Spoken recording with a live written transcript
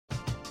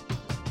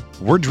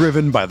We're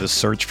driven by the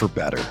search for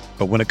better.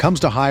 But when it comes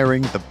to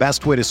hiring, the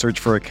best way to search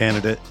for a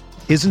candidate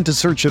isn't to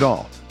search at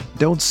all.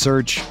 Don't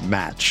search,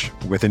 match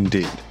with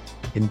Indeed.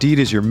 Indeed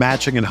is your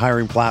matching and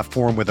hiring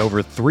platform with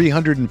over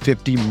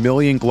 350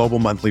 million global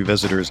monthly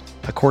visitors,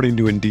 according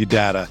to Indeed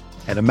data,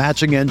 and a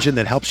matching engine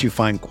that helps you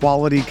find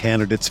quality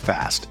candidates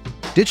fast.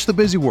 Ditch the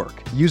busy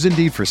work. Use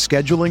Indeed for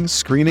scheduling,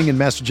 screening, and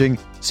messaging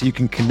so you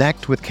can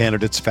connect with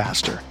candidates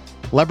faster.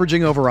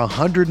 Leveraging over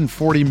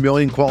 140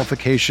 million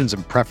qualifications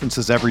and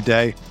preferences every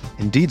day,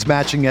 Indeed's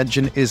matching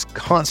engine is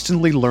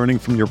constantly learning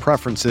from your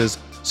preferences,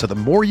 so the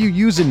more you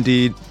use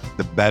Indeed,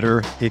 the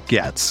better it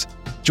gets.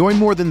 Join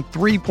more than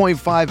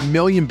 3.5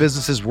 million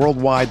businesses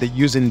worldwide that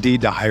use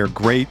Indeed to hire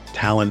great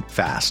talent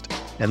fast.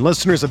 And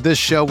listeners of this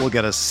show will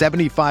get a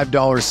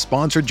 $75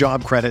 sponsored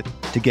job credit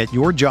to get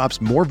your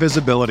jobs more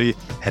visibility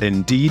at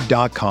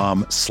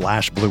Indeed.com/Blue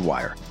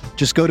Wire.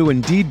 Just go to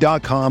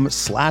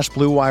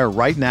Indeed.com/Blue Wire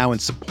right now and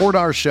support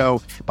our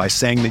show by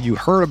saying that you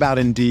heard about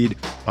Indeed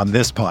on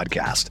this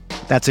podcast.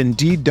 That's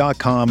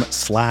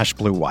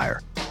Indeed.com/Blue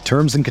Wire.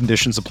 Terms and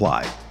conditions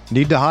apply.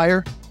 Need to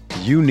hire?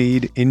 You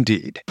need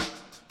Indeed.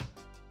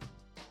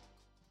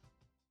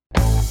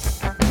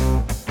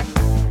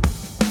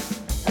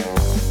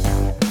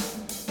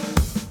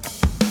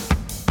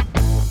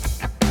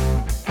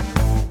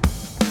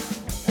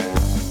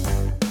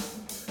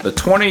 The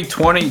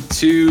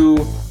 2022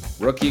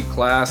 rookie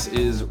class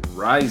is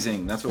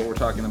rising. That's what we're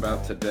talking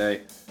about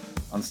today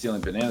on Stealing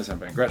Bananas. I'm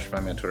Ben Gretsch.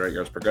 Find me on Twitter at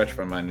YoursPerGretsch.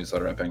 Find my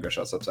newsletter at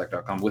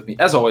bengretsch.substack.com. With me,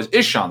 as always,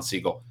 is Sean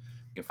Siegel.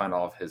 You can find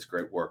all of his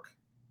great work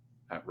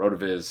at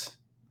RotoViz.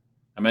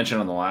 I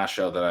mentioned on the last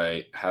show that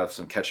I have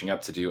some catching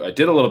up to do. I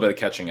did a little bit of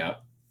catching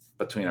up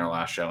between our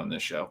last show and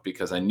this show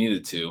because I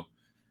needed to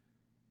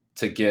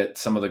get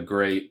some of the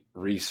great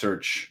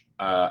research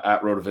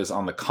at RotoViz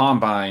on the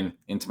Combine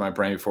into my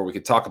brain before we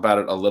could talk about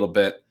it a little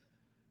bit.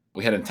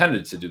 We had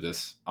intended to do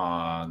this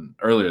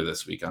earlier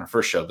this week, on our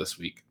first show this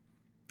week.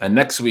 And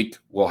next week,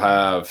 we'll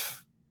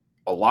have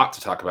a lot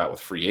to talk about with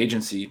free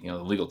agency. You know,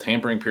 the legal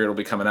tampering period will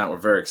be coming out. We're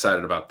very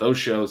excited about those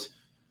shows.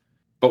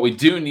 But we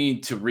do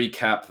need to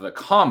recap the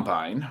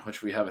Combine,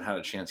 which we haven't had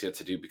a chance yet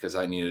to do because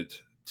I needed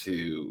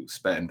to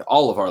spend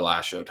all of our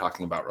last show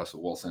talking about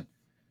Russell Wilson.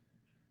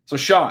 So,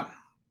 Sean,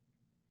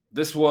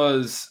 this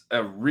was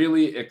a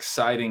really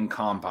exciting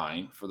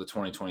Combine for the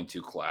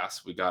 2022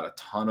 class. We got a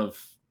ton of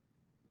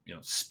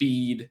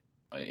speed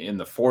in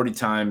the 40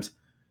 times.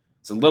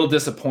 It's a little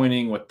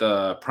disappointing with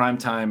the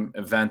primetime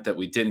event that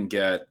we didn't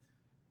get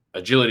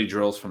agility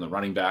drills from the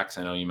running backs.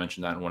 I know you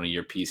mentioned that in one of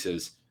your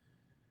pieces.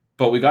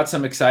 But we got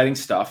some exciting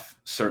stuff,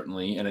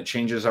 certainly, and it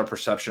changes our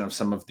perception of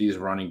some of these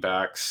running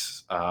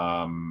backs,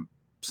 some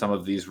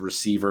of these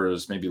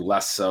receivers, maybe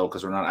less so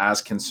because we're not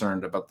as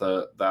concerned about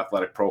the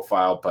athletic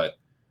profile. But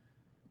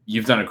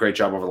you've done a great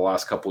job over the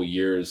last couple of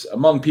years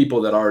among people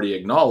that already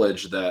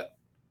acknowledge that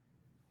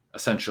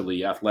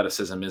essentially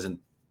athleticism isn't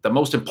the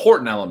most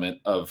important element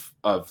of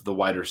the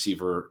wide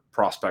receiver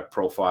prospect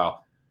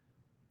profile,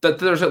 that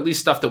there's at least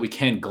stuff that we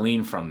can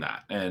glean from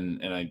that.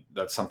 And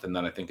that's something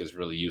that I think is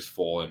really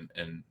useful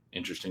and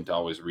interesting to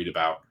always read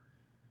about.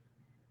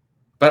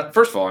 But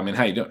first of all,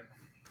 how you doing?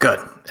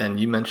 Good. And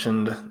you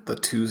mentioned the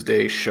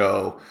Tuesday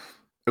show.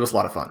 It was a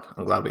lot of fun.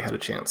 I'm glad we had a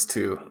chance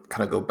to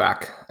kind of go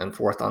back and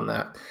forth on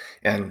that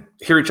and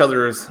hear each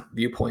other's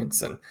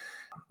viewpoints and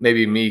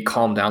maybe me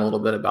calm down a little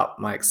bit about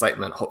my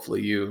excitement.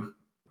 Hopefully you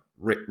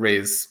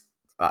raise,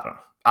 out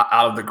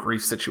of the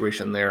grief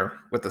situation there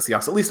with the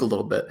Seahawks at least a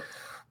little bit.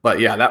 But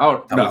yeah, that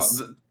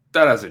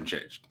hasn't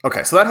changed.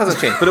 Okay, so that hasn't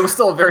changed, but it was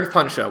still a very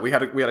fun show. We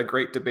had a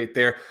great debate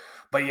there.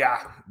 But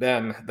yeah,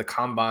 then the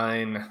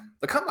Combine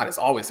is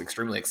always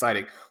extremely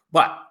exciting.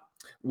 But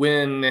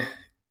when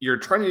you're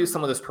trying to do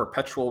some of this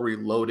perpetual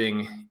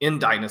reloading in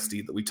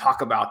Dynasty that we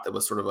talk about, that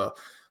was sort of a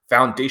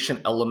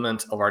foundation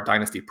element of our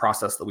Dynasty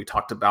process that we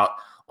talked about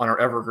on our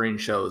Evergreen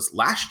shows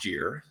last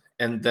year.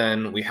 And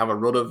then we have a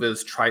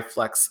RotoViz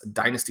Triflex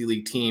Dynasty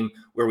League team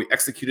where we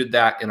executed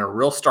that in a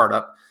real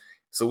startup.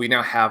 So we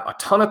now have a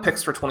ton of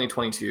picks for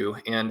 2022.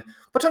 And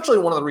potentially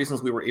one of the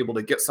reasons we were able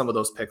to get some of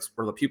those picks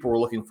were the people were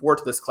looking forward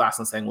to this class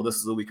and saying, well, this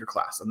is a weaker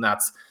class. And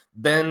that's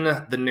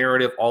been the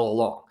narrative all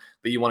along,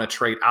 that you want to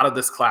trade out of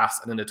this class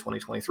and into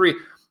 2023.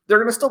 There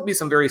are going to still be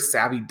some very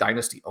savvy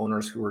Dynasty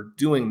owners who are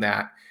doing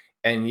that.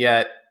 And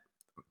yet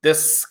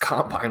this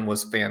Combine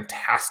was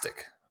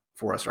fantastic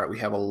for us, right? We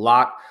have a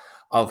lot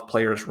of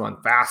players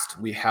run fast.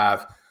 We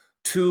have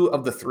 2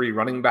 of the 3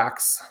 running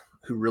backs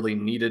who really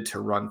needed to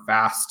run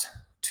fast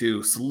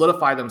to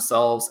solidify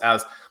themselves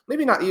as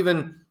maybe not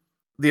even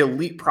the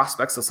elite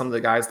prospects of some of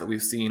the guys that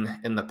we've seen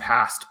in the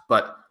past,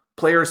 but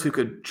players who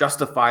could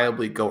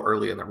justifiably go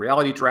early in the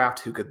reality draft,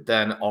 who could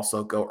then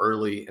also go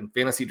early in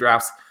fantasy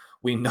drafts.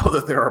 We know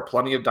that there are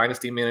plenty of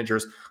dynasty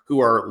managers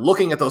who are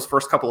looking at those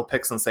first couple of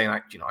picks and saying,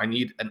 I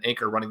need an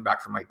anchor running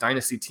back for my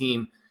dynasty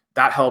team.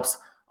 That helps.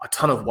 A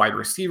ton of wide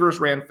receivers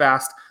ran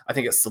fast. I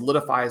think it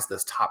solidifies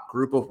this top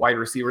group of wide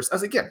receivers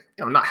as, again,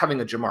 not having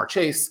a Jamar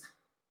Chase,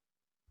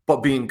 but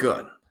being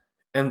good.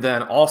 And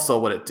then also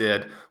what it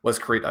did was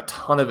create a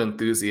ton of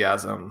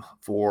enthusiasm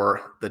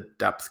for the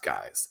depth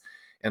guys.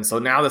 And so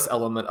now this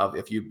element of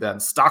if you've been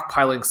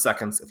stockpiling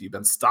seconds, if you've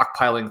been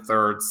stockpiling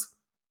thirds,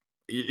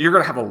 you're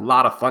going to have a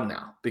lot of fun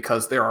now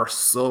because there are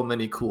so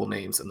many cool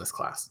names in this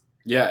class.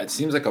 Yeah, it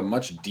seems like a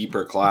much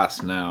deeper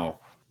class now,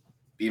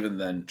 even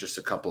than just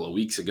a couple of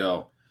weeks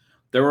ago.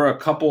 There were a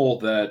couple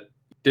that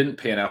didn't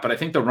pan out, but I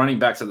think the running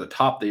backs at the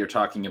top that you're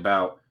talking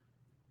about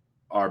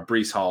are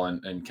Breece Hall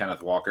and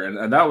Kenneth Walker.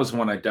 And that was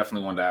one I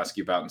definitely wanted to ask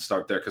you about and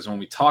start there, because when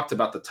we talked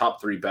about the top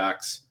three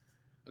backs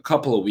a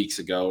couple of weeks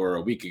ago or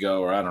a week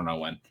ago, or I don't know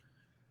when,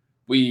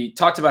 we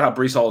talked about how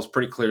Breece Hall is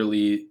pretty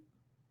clearly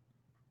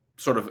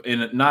sort of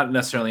not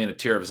necessarily in a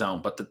tier of his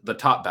own, but the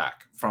top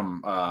back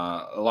from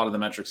a lot of the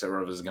metrics that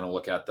Rove is going to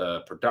look at,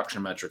 the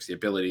production metrics, the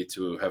ability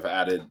to have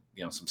added,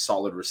 some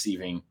solid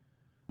receiving,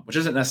 which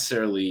isn't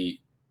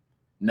necessarily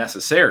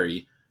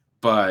necessary,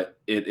 but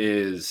it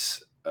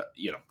is,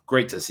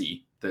 great to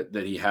see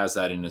that he has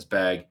that in his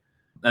bag.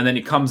 And then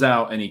he comes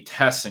out and he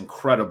tests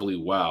incredibly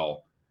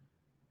well.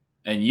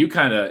 And you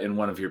kind of, in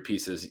one of your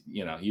pieces,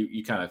 you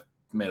kind of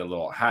made a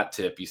little hat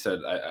tip. You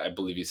said, I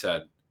believe you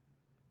said,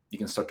 you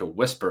can start to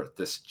whisper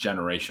this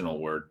generational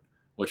word,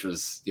 which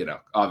was,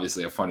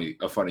 obviously a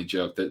funny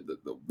joke, that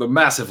the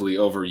massively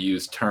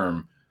overused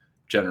term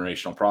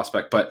generational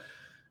prospect. But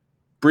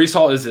Breece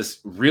Hall is this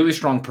really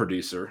strong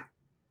producer.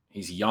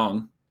 He's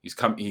young. He's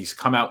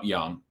come out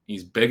young.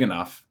 He's big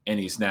enough, and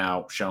he's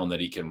now shown that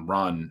he can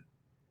run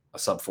a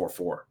sub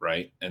 4.4,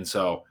 right? And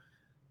so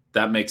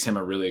that makes him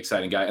a really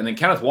exciting guy. And then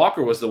Kenneth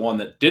Walker was the one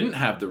that didn't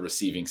have the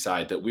receiving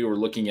side that we were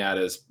looking at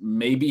as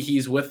maybe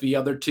he's with the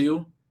other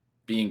two,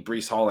 being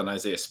Breece Hall and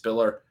Isaiah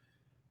Spiller.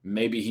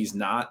 Maybe he's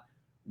not.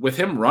 With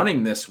him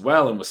running this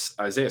well, and with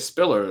Isaiah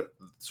Spiller,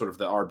 sort of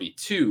the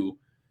RB2,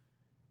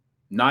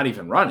 not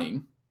even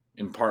running,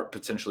 in part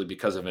potentially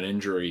because of an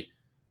injury,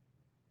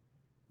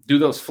 do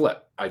those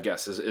flip, I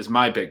guess, is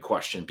my big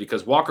question.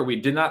 Because Walker, we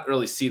did not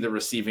really see the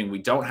receiving. We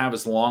don't have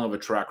as long of a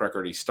track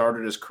record. He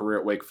started his career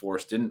at Wake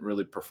Forest, didn't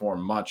really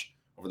perform much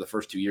over the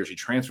first 2 years. He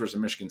transfers to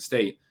Michigan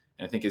State,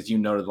 and I think, as you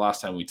noted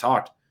last time we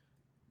talked,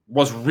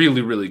 was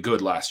really, really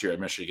good last year at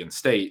Michigan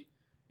State,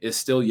 is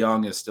still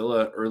young, is still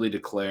an early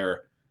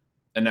declare,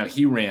 and now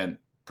he ran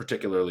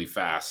particularly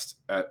fast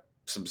at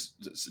some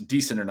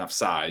decent enough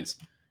size.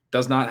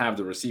 Does not have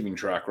the receiving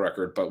track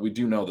record, but we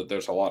do know that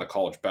there's a lot of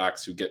college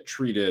backs who get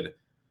treated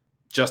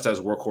just as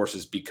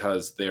workhorses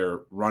because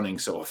they're running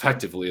so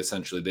effectively.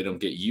 Essentially, they don't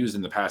get used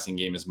in the passing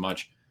game as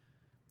much.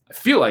 I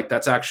feel like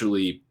that's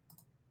actually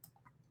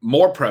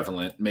more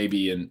prevalent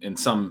maybe in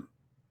some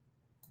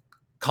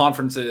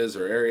conferences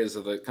or areas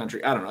of the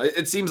country. I don't know.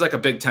 It seems like a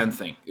Big Ten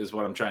thing is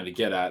what I'm trying to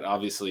get at.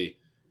 Obviously,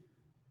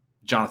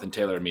 Jonathan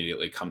Taylor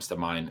immediately comes to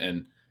mind,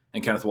 and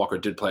Kenneth Walker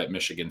did play at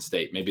Michigan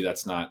State. Maybe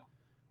that's not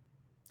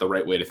the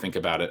right way to think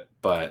about it,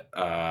 but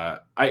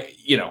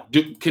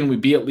can we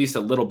be at least a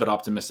little bit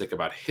optimistic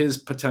about his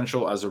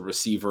potential as a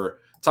receiver?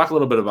 Talk a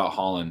little bit about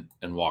Holland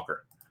and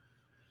Walker.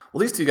 Well,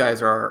 these two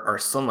guys are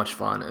so much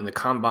fun, and the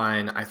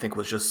combine, I think,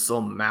 was just so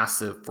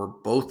massive for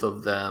both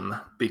of them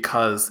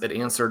because it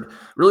answered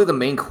really the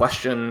main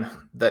question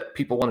that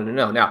people wanted to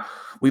know. Now,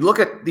 we look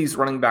at these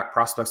running back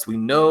prospects. We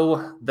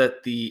know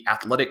that the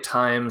athletic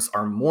times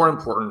are more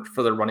important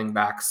for the running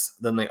backs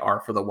than they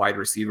are for the wide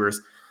receivers.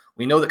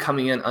 We know that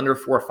coming in under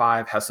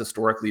 4.5 has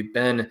historically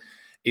been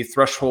a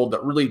threshold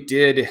that really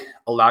did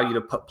allow you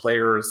to put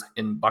players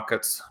in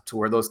buckets to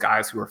where those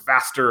guys who are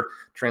faster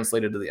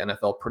translated to the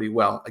NFL pretty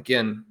well.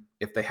 Again,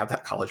 if they have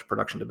that college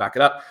production to back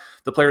it up.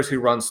 The players who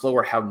run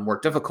slower have more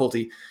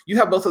difficulty. You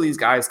have both of these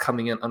guys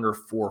coming in under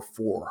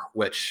 4.4,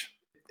 which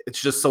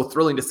it's just so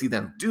thrilling to see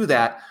them do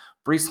that.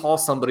 Breece Hall,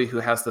 somebody who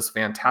has this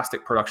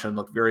fantastic production,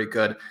 looked very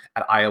good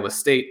at Iowa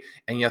State,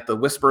 and yet the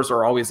whispers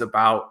are always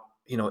about,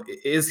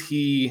 is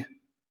he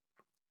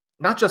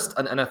not just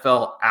an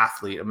NFL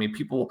athlete? I mean,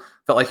 people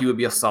felt like he would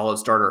be a solid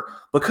starter,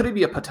 but could he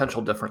be a potential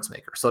difference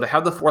maker? So to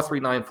have the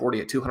 4.39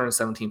 40 at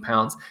 217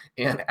 pounds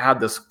and add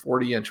this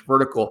 40-inch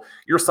vertical,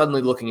 you're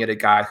suddenly looking at a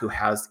guy who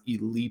has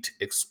elite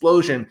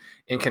explosion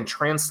and can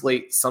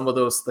translate some of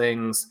those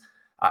things,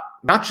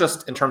 not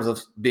just in terms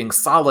of being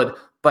solid,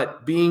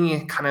 but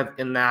being kind of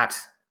in that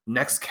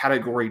next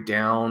category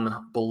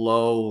down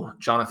below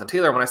Jonathan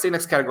Taylor. When I say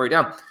next category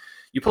down,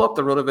 you pull up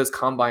the RotoViz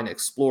Combine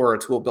Explorer, a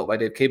tool built by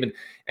Dave Caban,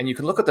 and you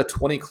can look at the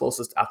 20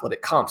 closest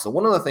athletic comps. So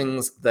one of the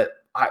things that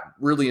I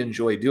really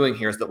enjoy doing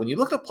here is that when you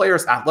look at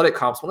players' athletic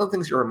comps, one of the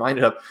things you're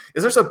reminded of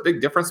is there's a big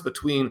difference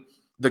between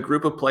the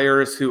group of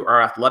players who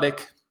are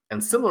athletic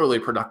and similarly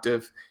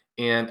productive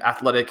and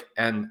athletic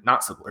and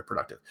not similarly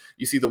productive.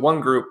 You see the one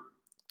group,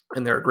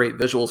 and there are great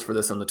visuals for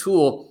this in the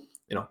tool,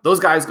 those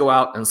guys go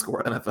out and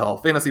score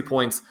NFL fantasy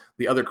points.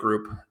 The other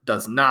group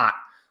does not.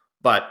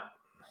 But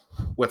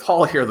with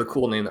Hall here, the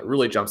cool name that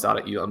really jumps out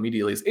at you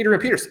immediately is Adrian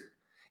Peterson.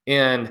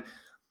 And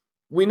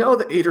we know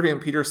that Adrian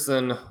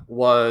Peterson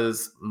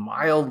was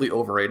mildly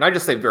overrated. And I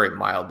just say very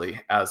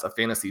mildly as a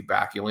fantasy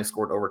back. He only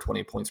scored over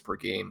 20 points per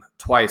game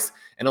twice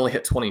and only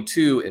hit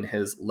 22 in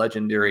his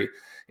legendary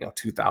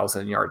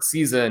 2,000-yard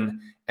season.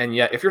 And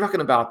yet, if you're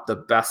talking about the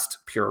best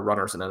pure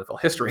runners in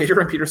NFL history,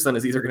 Adrian Peterson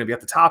is either going to be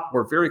at the top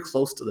or very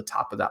close to the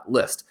top of that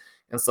list.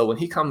 And so when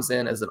he comes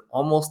in as an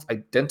almost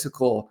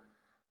identical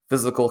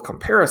physical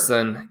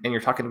comparison, and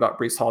you're talking about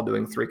Breece Hall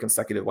doing 3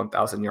 consecutive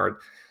 1,000-yard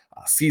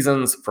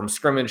seasons from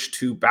scrimmage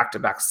to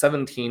back-to-back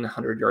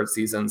 1,700-yard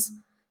seasons,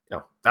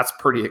 that's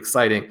pretty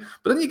exciting.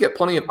 But then you get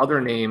plenty of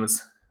other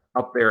names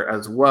up there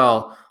as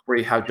well, where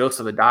you have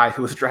Joseph Adai,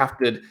 who was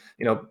drafted,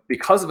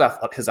 because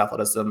of his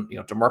athleticism,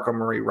 DeMarco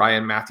Murray,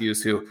 Ryan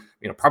Matthews, who,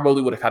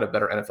 probably would have had a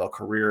better NFL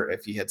career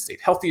if he had stayed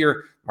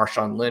healthier.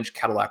 Marshawn Lynch,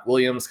 Cadillac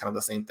Williams, kind of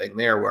the same thing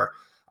there, where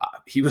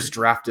he was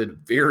drafted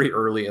very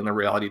early in the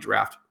reality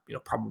draft,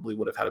 probably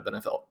would have had a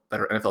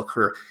better NFL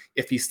career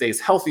if he stays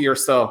healthier.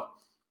 So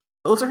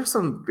those are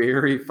some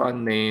very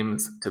fun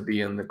names to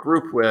be in the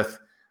group with.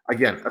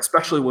 Again,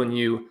 especially when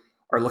you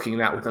are looking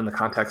at within the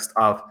context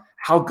of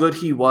how good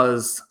he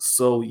was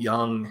so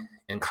young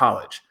in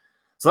college.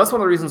 So that's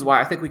one of the reasons why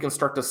I think we can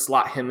start to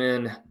slot him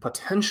in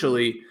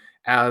potentially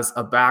as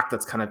a back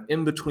that's kind of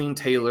in between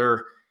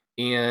Taylor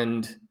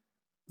and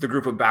the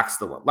group of backs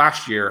that went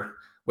last year,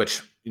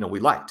 which, we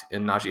liked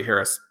in Najee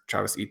Harris,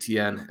 Travis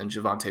Etienne, and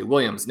Javonte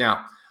Williams.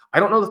 Now, I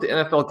don't know that the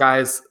NFL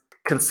guys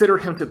consider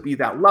him to be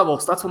that level.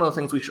 So that's one of the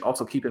things we should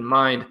also keep in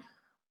mind.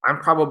 I'm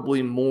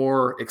probably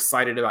more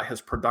excited about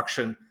his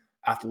production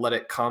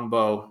athletic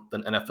combo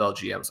than NFL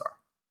GMs are.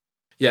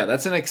 Yeah,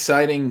 that's an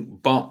exciting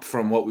bump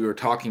from what we were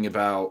talking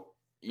about.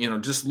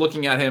 Just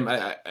looking at him,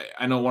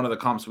 I know one of the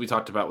comps we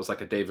talked about was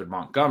like a David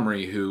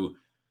Montgomery, who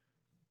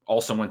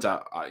also went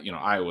to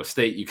Iowa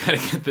State. You kind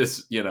of get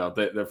this,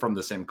 they're from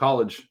the same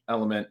college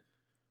element.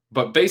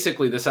 But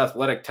basically, this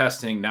athletic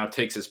testing now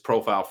takes his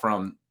profile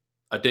from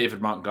a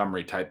David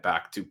Montgomery type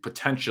back to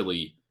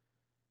potentially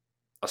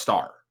a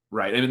star,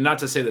 right? And not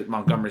to say that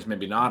Montgomery's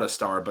maybe not a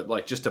star, but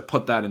like just to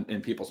put that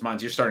in people's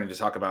minds, you're starting to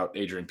talk about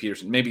Adrian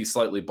Peterson, maybe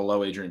slightly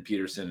below Adrian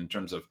Peterson in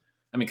terms of,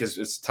 because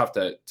it's tough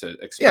to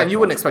expect. Yeah, and you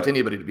wouldn't expect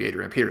anybody to be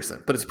Adrian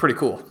Peterson, but it's pretty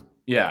cool.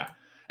 Yeah.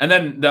 And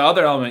then the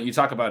other element you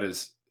talk about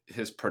is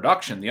his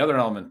production. The other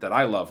element that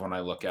I love when I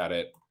look at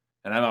it,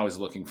 and I'm always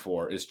looking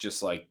for, is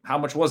just like, how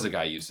much was the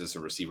guy used as a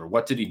receiver?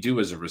 What did he do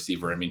as a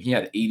receiver? He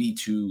had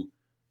 82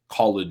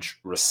 college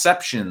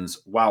receptions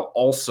while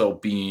also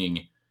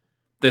being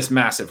this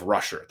massive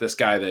rusher. This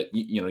guy that,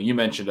 you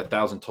mentioned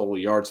 1,000 total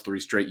yards, 3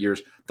 straight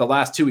years. The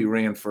last 2 he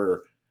ran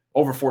for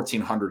over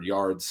 1,400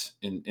 yards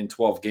in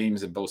 12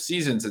 games in both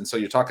seasons. And so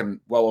you're talking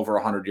well over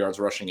 100 yards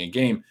rushing a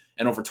game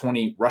and over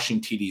 20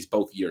 rushing TDs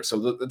both years. So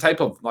the type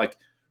of like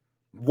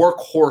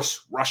workhorse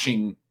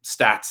rushing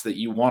stats that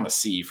you want to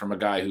see from a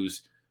guy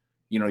who's,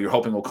 you're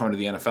hoping will come to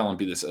the NFL and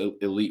be this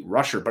elite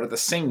rusher. But at the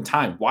same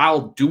time,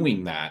 while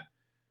doing that,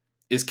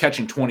 is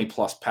catching 20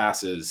 plus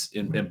passes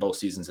in both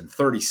seasons and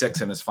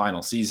 36 in his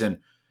final season.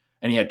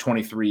 And he had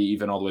 23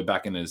 even all the way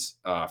back in his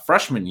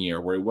freshman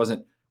year, where he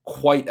wasn't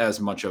quite as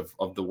much of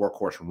the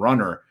workhorse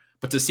runner.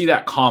 But to see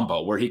that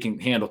combo where he can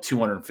handle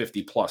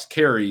 250 plus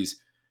carries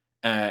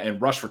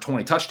and rush for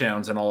 20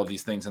 touchdowns and all of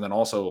these things, and then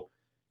also,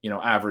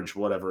 average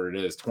whatever it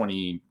is,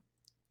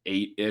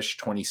 28-ish,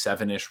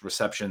 27-ish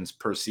receptions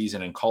per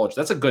season in college.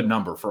 That's a good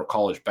number for a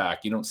college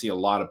back. You don't see a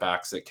lot of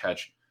backs that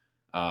catch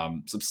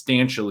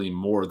substantially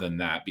more than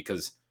that,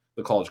 because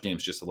the college game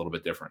is just a little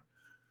bit different.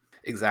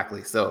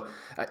 Exactly. So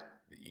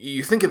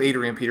you think of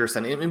Adrian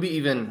Peterson, and maybe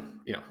even,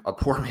 a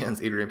poor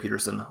man's Adrian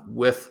Peterson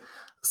with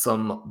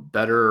some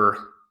better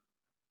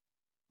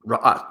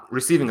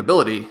receiving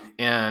ability,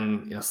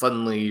 and,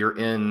 suddenly you're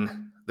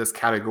in this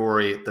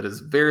category that is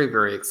very,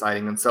 very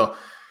exciting. And so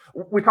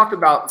we talked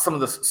about some of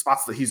the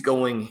spots that he's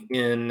going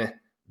in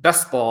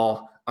best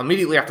ball.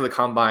 Immediately after the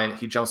combine,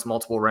 he jumps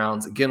multiple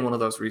rounds. Again, one of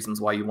those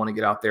reasons why you want to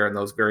get out there in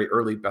those very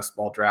early best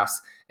ball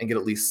drafts and get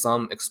at least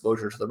some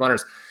exposure to the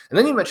runners. And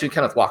then you mentioned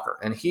Kenneth Walker,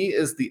 and he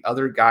is the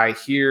other guy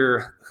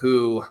here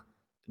who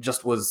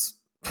just was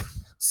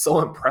so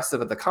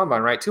impressive at the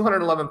combine, right?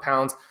 211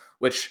 pounds,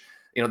 which,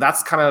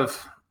 that's kind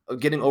of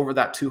getting over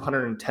that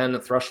 210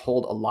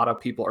 threshold. A lot of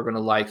people are going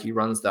to like. He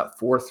runs that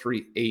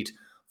 4.38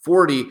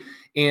 40.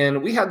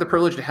 And we had the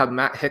privilege to have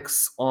Matt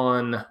Hicks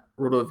on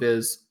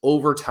RotoViz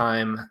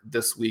overtime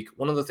this week.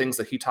 One of the things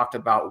that he talked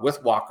about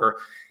with Walker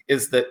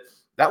is that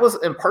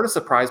was in part a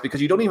surprise,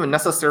 because you don't even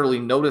necessarily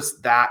notice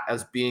that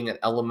as being an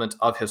element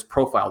of his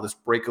profile, this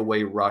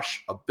breakaway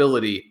rush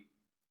ability.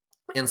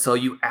 And so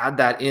you add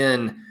that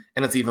in,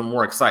 and it's even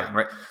more exciting,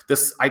 right?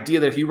 This idea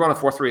that if you run a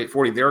 4.38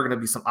 40, there are going to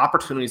be some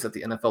opportunities at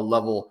the NFL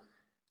level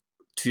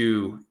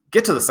to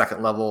get to the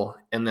second level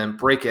and then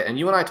break it. And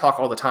you and I talk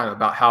all the time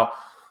about how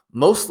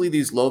mostly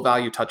these low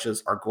value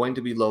touches are going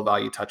to be low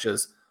value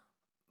touches.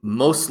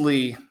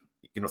 Mostly,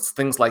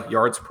 things like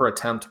yards per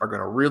attempt are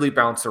going to really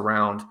bounce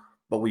around,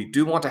 but we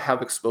do want to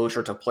have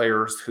exposure to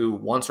players who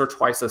once or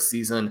twice a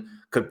season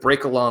could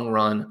break a long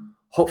run,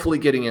 hopefully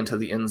getting into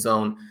the end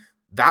zone.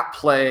 That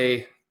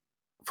play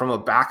from a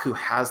back who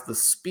has the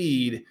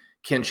speed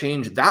can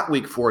change that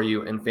week for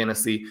you in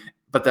fantasy.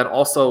 But then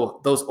also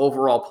those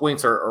overall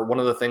points are one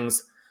of the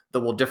things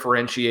that will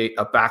differentiate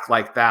a back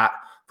like that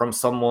from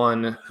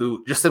someone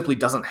who just simply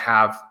doesn't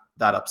have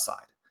that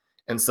upside.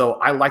 And so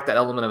I like that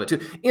element of it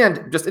too.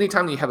 And just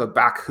anytime you have a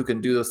back who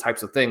can do those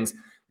types of things,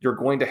 you're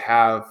going to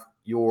have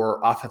your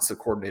offensive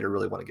coordinator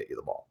really want to get you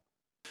the ball.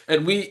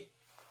 And we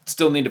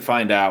still need to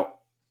find out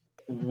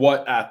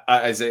what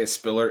Isaiah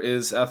Spiller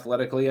is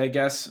athletically, I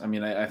guess. I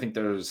mean, I think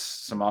there's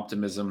some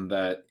optimism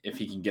that if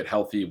he can get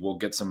healthy, we'll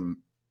get some,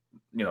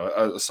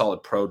 a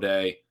solid pro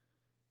day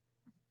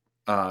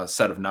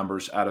set of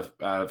numbers out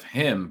of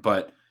him.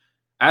 But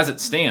as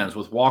it stands,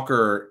 with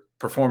Walker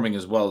performing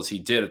as well as he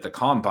did at the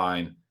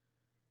combine,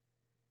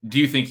 do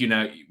you think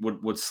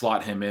would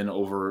slot him in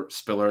over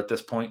Spiller at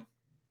this point?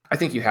 I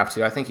think you have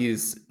to. I think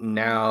he's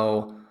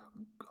now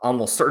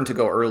almost certain to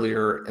go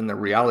earlier in the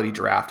reality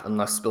draft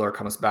unless Spiller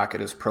comes back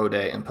at his pro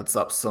day and puts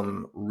up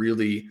some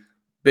really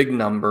big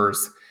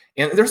numbers.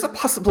 And there's a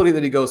possibility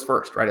that he goes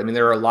first, right? I mean,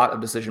 there are a lot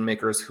of decision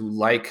makers who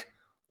like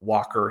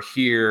Walker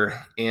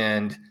here,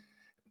 and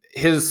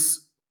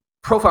his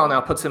profile now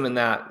puts him in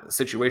that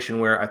situation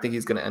where I think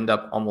he's going to end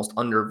up almost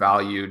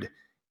undervalued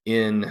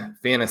in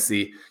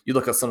fantasy. You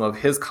look at some of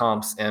his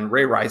comps, and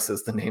Ray Rice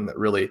is the name that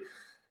really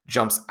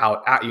jumps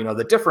out at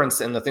the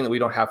difference. And the thing that we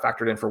don't have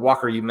factored in for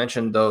Walker, you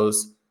mentioned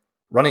those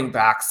running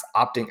backs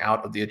opting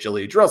out of the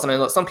agility drills. And I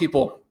know some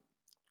people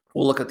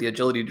will look at the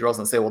agility drills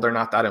and say, well, they're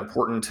not that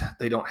important.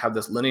 They don't have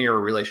this linear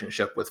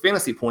relationship with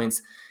fantasy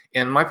points.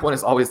 And my point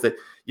is always that,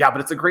 yeah,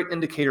 but it's a great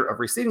indicator of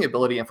receiving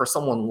ability. And for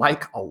someone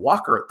like a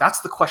Walker,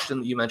 that's the question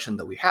that you mentioned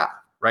that we have,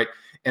 right?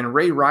 And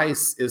Ray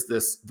Rice is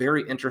this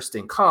very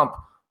interesting comp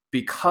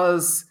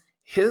because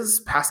his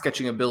pass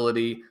catching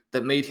ability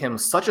that made him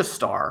such a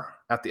star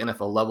at the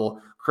NFL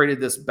level created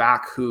this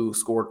back who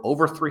scored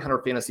over 300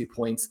 fantasy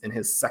points in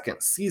his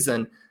second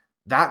season.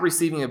 That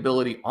receiving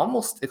ability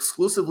almost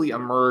exclusively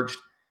emerged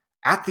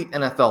at the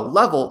NFL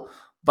level,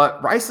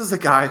 but Rice is a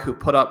guy who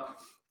put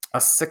up a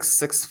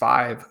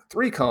 6.65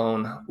 3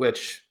 cone,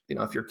 which,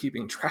 if you're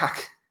keeping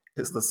track,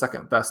 is the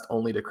second best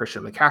only to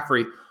Christian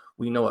McCaffrey.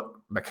 We know what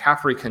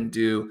McCaffrey can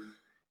do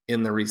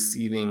in the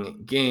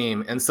receiving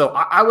game. And so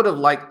I would have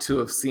liked to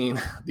have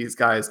seen these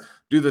guys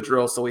do the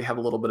drill so we have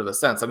a little bit of a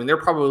sense. I mean, they're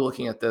probably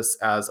looking at this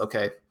as,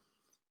 okay,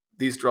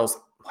 these drills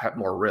have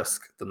more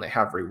risk than they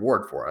have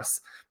reward for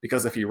us.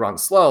 Because if you run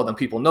slow, then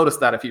people notice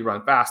that. If you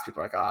run fast,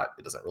 people are like,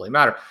 it doesn't really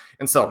matter.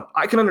 And so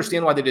I can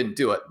understand why they didn't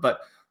do it.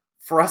 But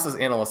for us as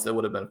analysts, it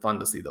would have been fun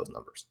to see those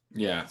numbers.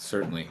 Yeah,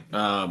 certainly.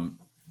 I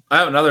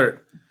have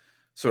another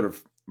sort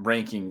of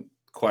ranking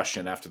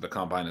question after the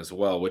combine as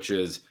well, which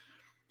is,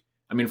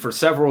 I mean, for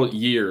several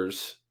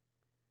years,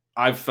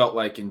 I've felt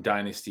like in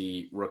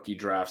dynasty rookie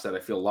drafts that I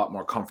feel a lot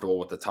more comfortable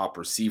with the top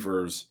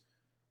receivers.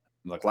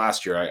 Like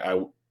last year,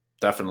 I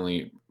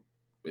definitely,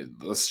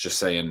 let's just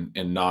say in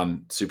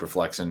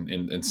non-superflex and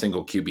in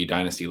single QB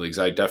dynasty leagues,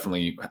 I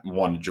definitely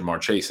wanted Jamar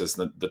Chase as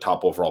the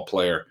top overall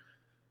player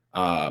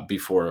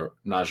before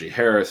Najee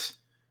Harris.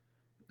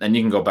 And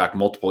you can go back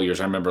multiple years.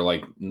 I remember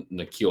like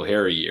N'Keal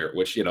Harry year,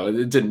 which,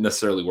 it didn't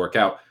necessarily work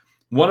out.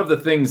 One of the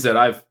things that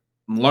I've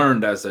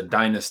learned as a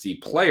dynasty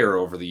player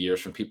over the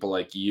years from people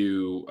like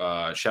you,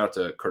 shout out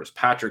to Curtis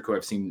Patrick, who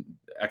I've seen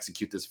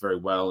execute this very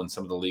well in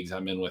some of the leagues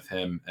I'm in with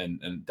him, and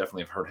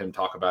definitely have heard him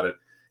talk about it,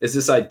 is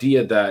this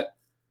idea that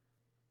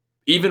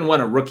even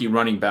when a rookie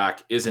running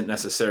back isn't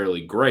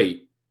necessarily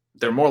great,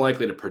 they're more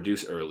likely to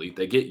produce early.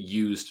 They get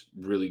used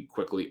really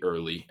quickly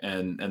early,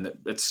 and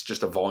it's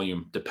just a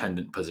volume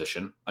dependent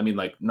position. I mean,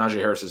 like Najee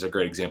Harris is a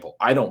great example.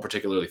 I don't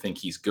particularly think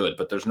he's good,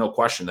 but there's no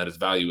question that his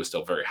value is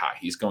still very high.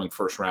 He's going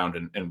first round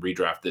and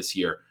redraft this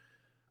year.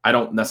 I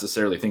don't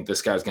necessarily think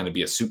this guy's going to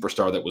be a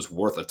superstar that was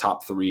worth a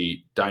top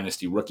 3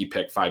 dynasty rookie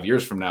pick 5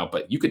 years from now,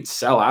 but you could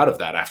sell out of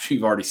that after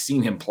you've already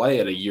seen him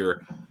play at a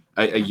year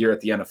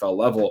at the NFL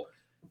level.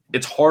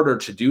 It's harder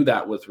to do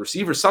that with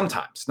receivers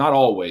sometimes, not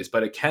always,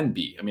 but it can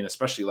be. I mean,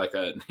 especially like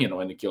a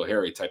N'Keal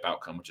Harry type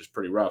outcome, which is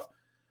pretty rough.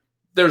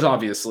 There's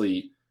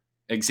obviously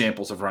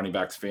examples of running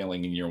backs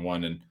failing in year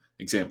one and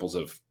examples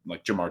of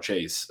like Jamar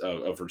Chase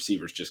of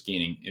receivers just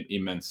gaining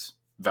immense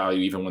value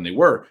even when they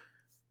were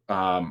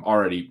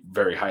already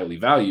very highly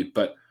valued.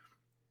 But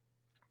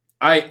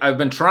I've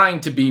been trying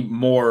to be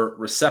more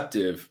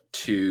receptive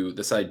to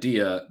this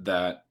idea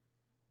that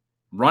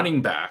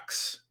running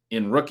backs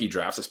in rookie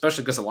drafts,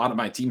 especially because a lot of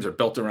my teams are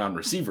built around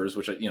receivers,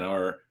 which,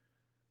 are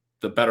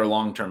the better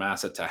long-term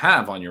asset to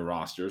have on your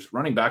rosters.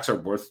 Running backs are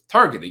worth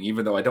targeting,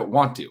 even though I don't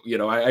want to.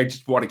 I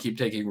just want to keep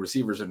taking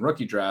receivers in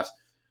rookie drafts.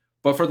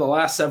 But for the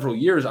last several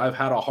years, I've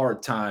had a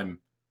hard time,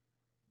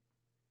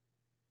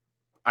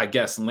 I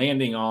guess,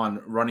 landing on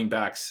running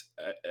backs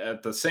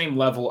at the same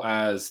level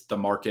as the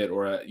market,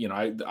 or,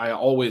 I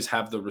always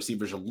have the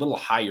receivers a little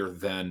higher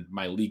than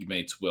my league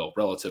mates will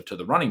relative to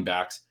the running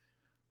backs.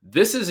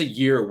 This is a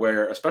year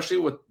where, especially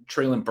with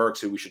Treylon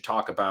Burks, who we should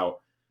talk about,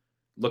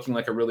 looking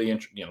like a really,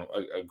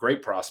 a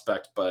great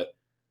prospect, but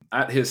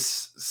at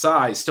his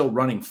size, still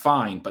running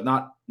fine, but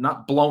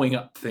not blowing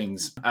up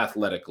things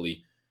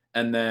athletically.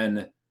 And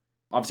then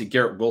obviously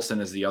Garrett Wilson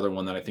is the other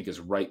one that I think is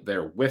right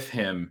there with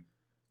him.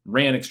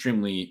 Ran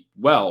extremely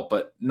well,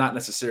 but not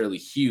necessarily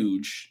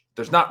huge.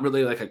 there's not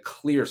really like a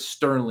clear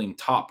sterling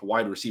top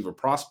wide receiver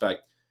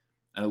prospect.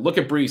 And I look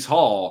at Breece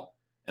Hall,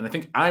 and I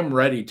think I'm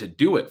ready to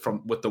do it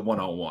with the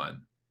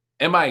 101.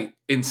 Am I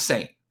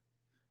insane?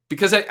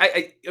 Because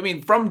I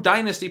mean, from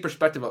dynasty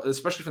perspective,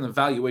 especially from the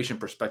valuation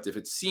perspective,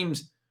 it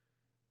seems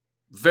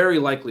very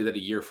likely that a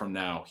year from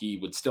now he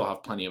would still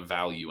have plenty of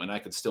value, and I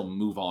could still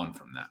move on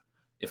from that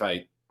if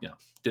I,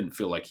 didn't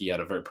feel like he had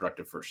a very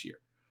productive first year.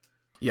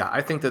 Yeah,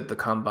 I think that the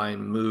combine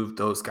moved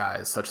those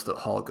guys such that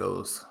Hall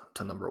goes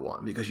to number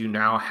 1 because you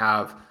now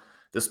have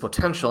this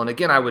potential. And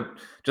again, I would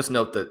just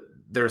note that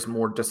there's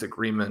more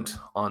disagreement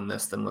on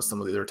this than with some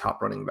of the other top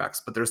running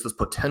backs, but there's this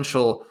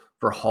potential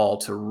for Hall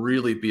to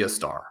really be a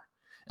star.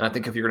 And I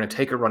think if you're going to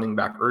take a running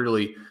back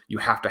early, you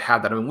have to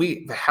have that. I mean,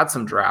 we had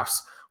some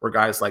drafts where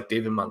guys like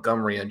David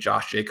Montgomery and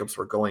Josh Jacobs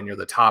were going near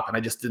the top, and I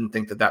just didn't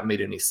think that made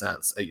any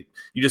sense.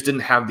 You just didn't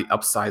have the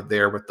upside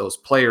there with those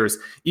players,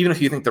 even if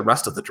you think the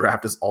rest of the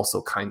draft is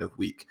also kind of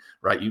weak,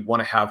 right? You want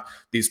to have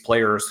these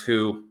players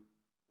who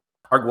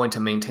are going to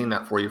maintain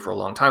that for you for a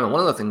long time. And one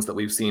of the things that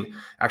we've seen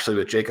actually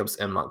with Jacobs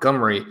and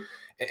Montgomery,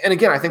 and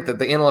again, I think that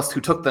the analysts who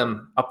took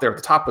them up there at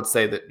the top would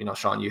say that,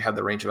 Sean, you have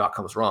the range of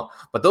outcomes wrong.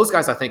 But those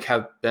guys, I think,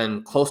 have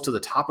been close to the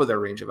top of their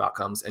range of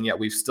outcomes. And yet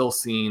we've still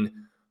seen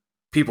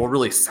people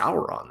really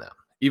sour on them,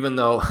 even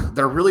though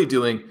they're really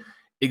doing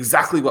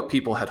exactly what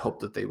people had hoped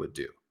that they would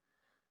do.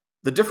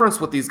 The difference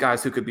with these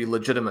guys who could be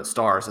legitimate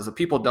stars is that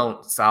people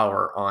don't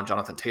sour on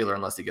Jonathan Taylor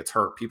unless he gets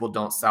hurt. People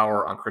don't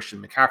sour on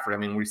Christian McCaffrey. I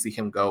mean, we see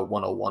him go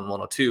 101,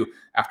 102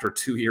 after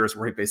 2 years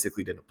where he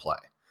basically didn't play,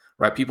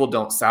 right? People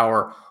don't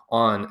sour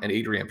on an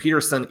Adrian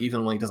Peterson,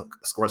 even when he doesn't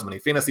score as many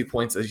fantasy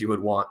points as you would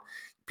want.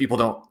 People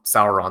don't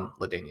sour on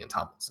LaDainian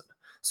Tomlinson.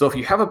 So if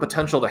you have a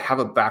potential to have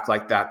a back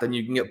like that, then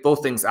you can get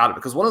both things out of it.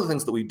 Because one of the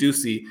things that we do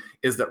see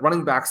is that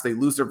running backs, they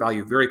lose their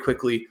value very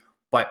quickly,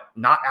 but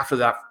not after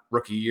that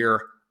rookie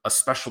year,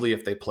 especially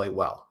if they play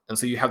well. And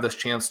so you have this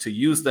chance to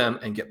use them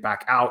and get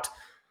back out,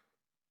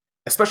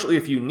 especially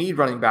if you need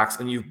running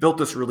backs and you've built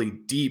this really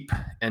deep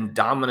and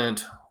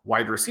dominant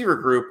wide receiver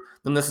group,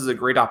 then this is a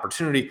great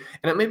opportunity.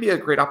 And it may be a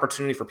great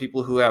opportunity for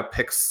people who have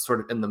picks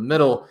sort of in the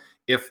middle.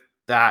 If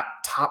that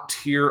top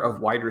tier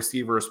of wide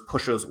receivers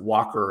pushes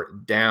Walker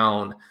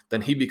down,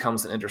 then he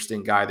becomes an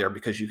interesting guy there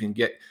because you can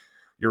get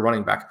your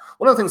running back.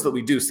 One of the things that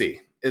we do see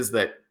is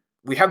that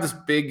we have this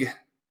big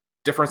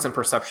difference in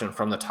perception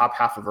from the top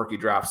half of rookie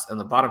drafts and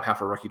the bottom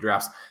half of rookie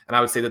drafts. And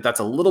I would say that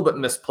that's a little bit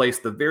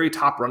misplaced. The very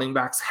top running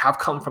backs have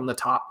come from the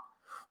top,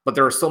 but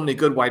there are so many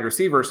good wide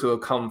receivers who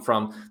have come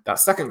from that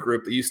second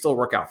group that you still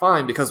work out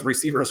fine because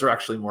receivers are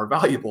actually more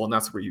valuable, and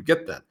that's where you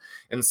get them.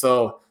 And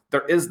so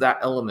there is that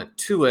element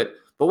to it.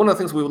 But one of the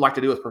things we would like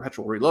to do with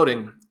perpetual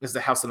reloading is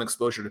to have some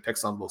exposure to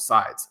picks on both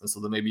sides. And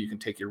so then maybe you can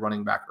take your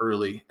running back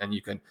early and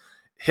you can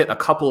hit a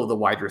couple of the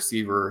wide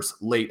receivers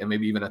late and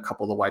maybe even a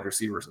couple of the wide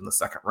receivers in the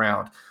second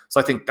round. So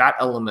I think that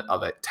element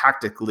of it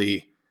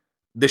tactically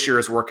this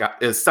year's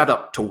workout is set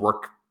up to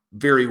work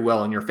very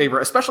well in your favor,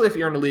 especially if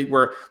you're in a league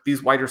where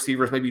these wide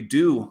receivers maybe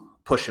do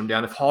push him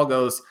down. If Hall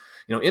goes,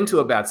 into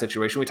a bad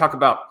situation, we talk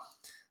about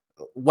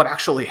what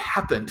actually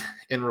happened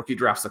in rookie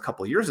drafts a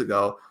couple of years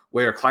ago,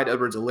 where Clyde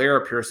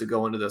Edwards-Helaire appears to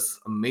go into this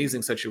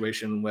amazing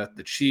situation with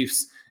the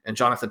Chiefs and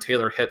Jonathan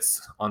Taylor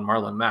hits on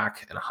Marlon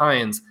Mack and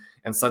Hines.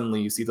 And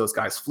suddenly you see those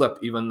guys flip,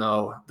 even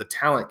though the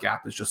talent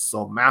gap is just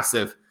so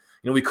massive.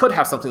 We could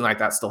have something like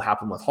that still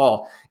happen with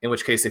Hall, in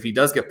which case, if he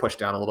does get pushed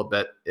down a little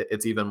bit,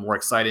 it's even more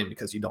exciting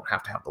because you don't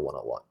have to have the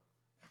 101.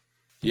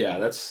 Yeah,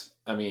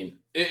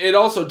 it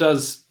also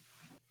does.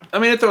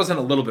 It throws in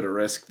a little bit of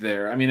risk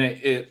there.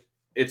 The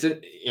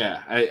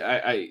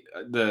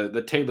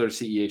Taylor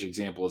CEH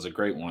example is a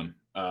great one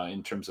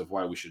in terms of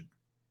why we should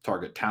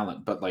target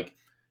talent. But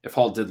if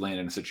Hall did land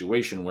in a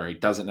situation where he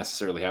doesn't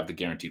necessarily have the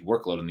guaranteed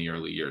workload in the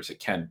early years,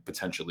 it can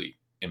potentially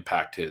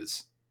impact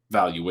his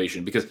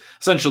valuation, because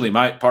essentially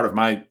part of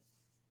my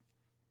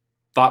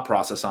thought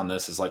process on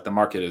this is the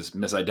market is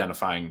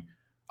misidentifying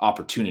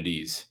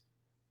opportunities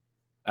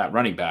at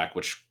running back,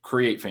 which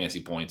create fantasy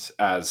points,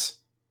 as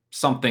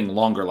something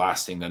longer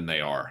lasting than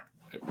they are.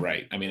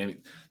 Right.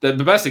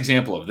 The best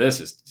example of this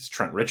is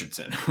Trent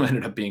Richardson, who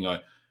ended up being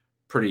a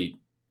pretty,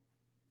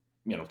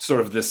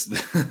 sort of this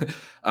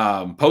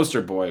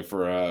poster boy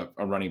for a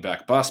running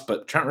back bust.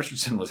 But Trent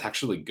Richardson was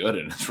actually good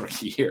in his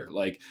rookie year.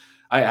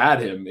 I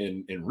had him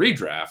in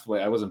redraft.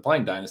 I wasn't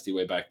playing Dynasty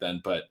way back then,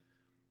 but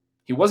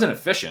he wasn't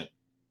efficient,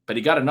 but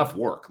he got enough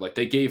work.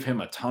 They gave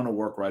him a ton of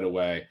work right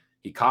away.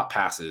 He caught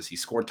passes. He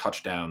scored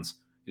touchdowns.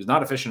 He was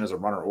not efficient as a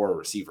runner or a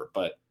receiver,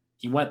 but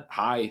he went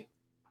high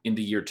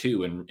into year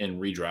 2 in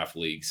redraft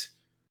leagues.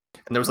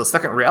 And there was a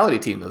second reality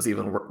team that was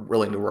even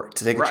willing to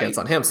take a chance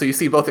on him. So you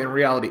see both in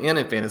reality and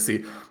in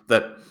fantasy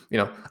that,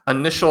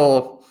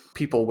 initial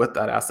people with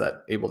that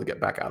asset able to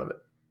get back out of it.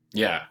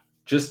 Yeah.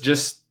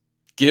 Just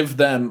give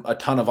them a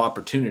ton of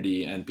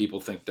opportunity and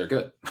people think they're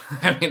good.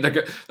 They're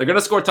going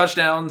to score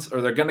touchdowns,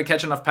 or they're going to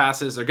catch enough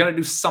passes. They're going to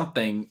do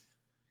something,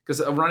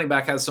 because a running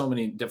back has so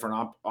many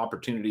different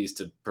opportunities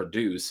to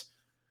produce.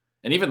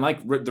 And even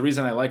like the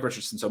reason I like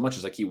Richardson so much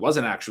is like he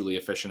wasn't actually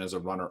efficient as a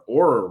runner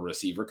or a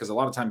receiver, because a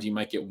lot of times you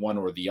might get one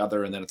or the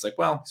other, and then it's like,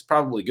 well, he's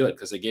probably good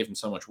because they gave him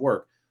so much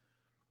work.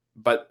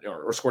 But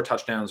or score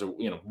touchdowns, or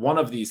one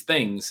of these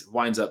things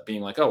winds up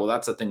being like, oh, well,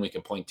 that's the thing we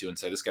can point to and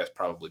say this guy's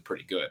probably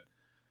pretty good.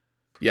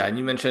 Yeah, and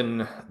you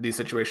mentioned these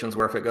situations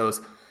where if it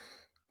goes,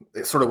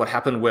 it's sort of what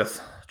happened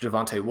with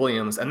Javonte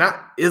Williams, and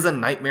that is a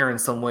nightmare in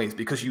some ways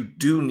because you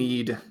do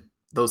need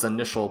those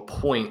initial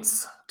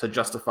points to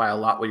justify a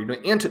lot what you're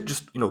doing and to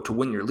just, to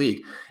win your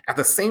league. At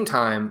the same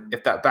time,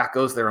 if that back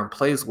goes there and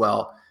plays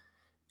well,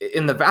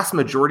 in the vast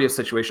majority of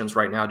situations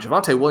right now,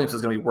 Javonte Williams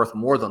is going to be worth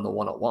more than the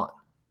 101,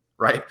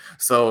 right?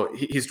 So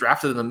he's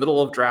drafted in the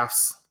middle of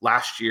drafts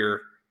last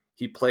year.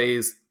 He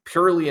plays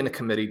purely in a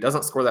committee,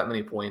 doesn't score that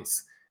many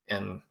points,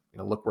 and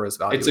look where his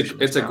valuation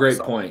is. It's a great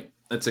point.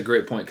 It's a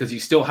great point because you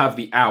still have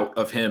the out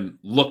of him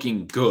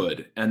looking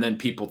good, and then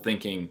people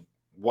thinking,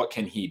 what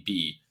can he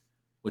be?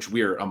 Which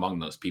we're among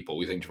those people.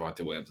 We think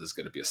Javonte Williams is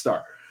going to be a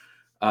star.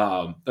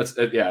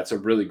 It's a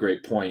really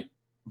great point.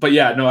 But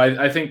yeah, no,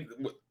 I think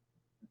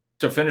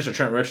to finish the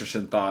Trent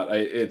Richardson thought,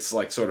 it's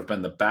like sort of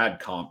been the bad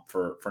comp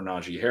for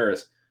Najee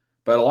Harris.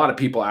 But a lot of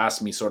people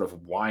ask me sort of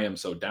why I'm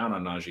so down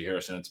on Najee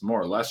Harris, and it's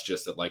more or less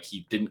just that like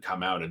he didn't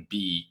come out and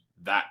be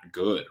that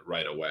good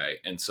right away.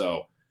 And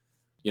so,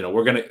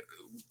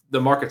 the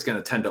market's going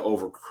to tend to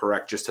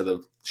overcorrect just to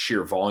the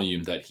sheer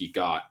volume that he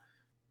got.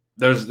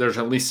 There's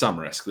at least some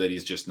risk that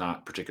he's just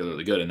not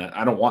particularly good. And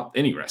I don't want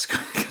any risk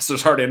because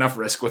there's hardly enough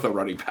risk with a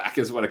running back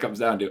is what it comes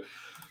down to.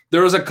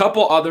 There was a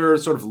couple other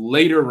sort of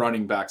later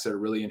running backs that are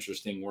really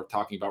interesting worth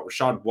talking about.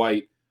 Rachaad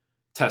White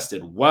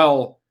tested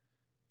well.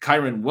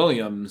 Kyren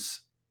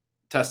Williams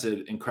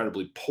tested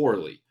incredibly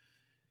poorly.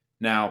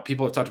 Now,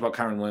 people have talked about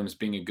Kyren Williams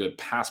being a good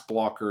pass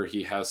blocker.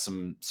 He has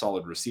some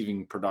solid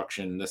receiving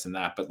production, this and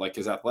that, but like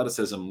his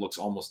athleticism looks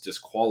almost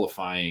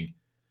disqualifying.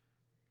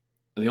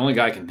 The only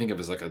guy I can think of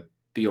is like a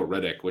Theo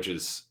Riddick, which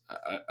is,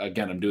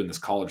 again, I'm doing this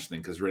college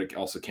thing because Riddick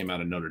also came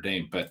out of Notre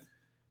Dame, but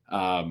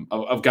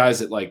of guys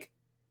that like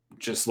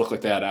just look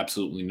like they had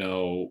absolutely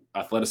no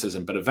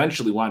athleticism, but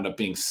eventually wound up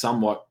being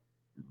somewhat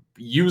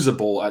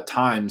usable at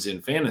times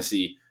in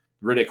fantasy.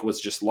 Riddick was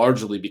just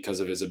largely because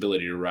of his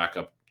ability to rack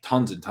up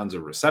tons and tons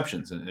of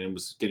receptions, and it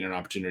was getting an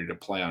opportunity to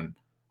play on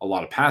a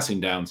lot of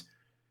passing downs.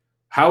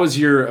 How is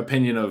your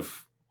opinion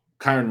of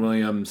Kyren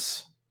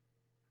Williams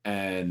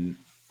and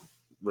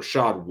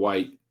Rachaad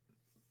White?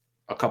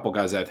 A couple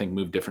guys that I think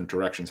moved different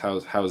directions. How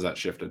has that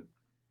shifted?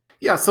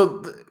 Yeah,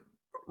 so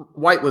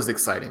White was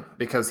exciting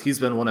because he's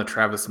been one of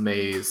Travis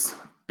May's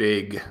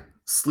big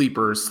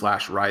sleepers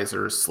 /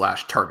 risers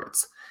 /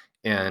 targets.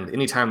 And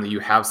anytime that you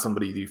have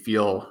somebody that you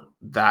feel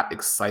that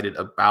excited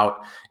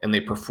about and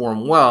they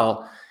perform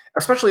well,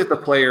 especially if the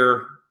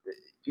player,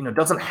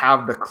 doesn't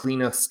have the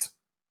cleanest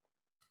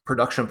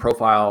production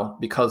profile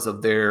because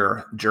of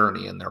their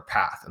journey and their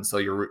path. And so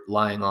you're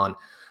relying on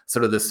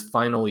sort of this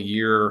final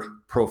year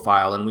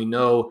profile. And we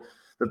know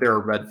that there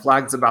are red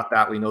flags about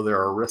that. We know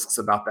there are risks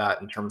about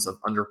that in terms of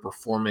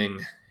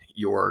underperforming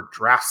your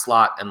draft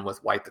slot. And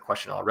with White, the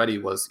question already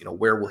was,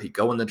 where will he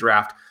go in the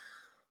draft?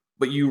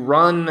 But you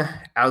run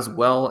as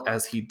well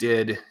as he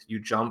did, you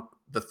jump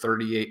the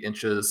 38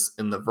 inches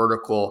in the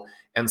vertical,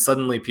 and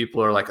suddenly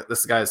people are like,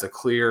 this guy is a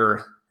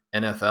clear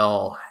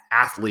NFL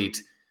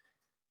athlete.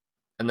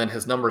 And then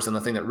his numbers, and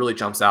the thing that really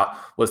jumps out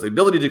was the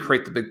ability to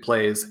create the big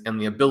plays and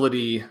the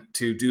ability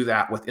to do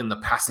that within the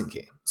passing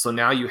game. So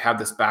now you have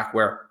this back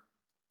where,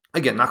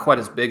 again, not quite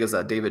as big as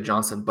David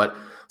Johnson, but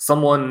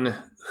someone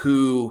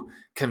who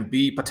can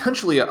be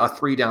potentially a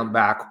 3-down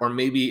back or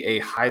maybe a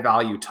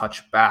high-value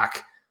touch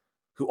back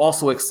who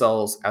also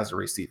excels as a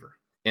receiver.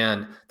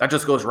 And that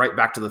just goes right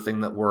back to the thing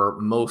that we're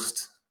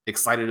most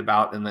excited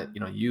about, and that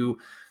you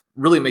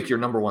really make your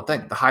number one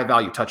thing, the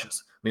high-value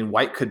touches. I mean,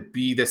 White could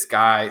be this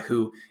guy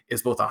who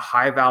is both a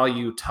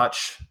high-value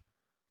touch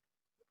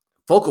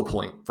focal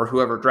point for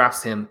whoever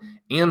drafts him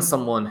and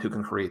someone who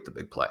can create the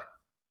big play.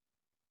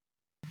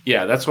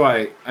 Yeah, that's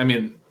why,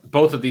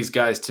 both of these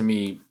guys to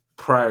me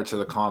prior to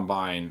the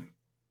combine,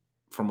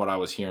 from what I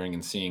was hearing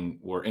and seeing,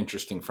 were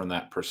interesting from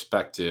that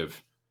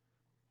perspective.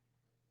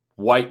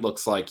 White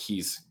looks like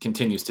he's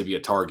continues to be a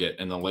target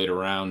in the later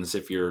rounds.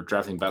 If you're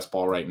drafting best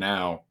ball right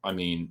now,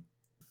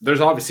 there's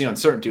obviously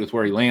uncertainty with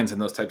where he lands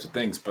and those types of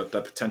things, but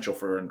the potential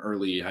for an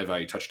early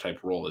high-value touch type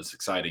role is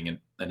exciting,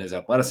 and his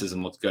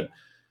athleticism looks good.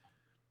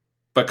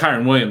 But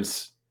Kyren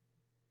Williams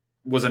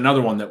was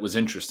another one that was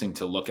interesting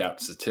to look at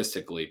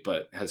statistically,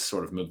 but has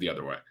sort of moved the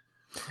other way.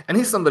 And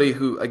he's somebody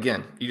who,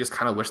 again, you just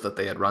kind of wish that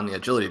they had run the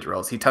agility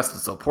drills. He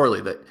tested so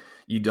poorly that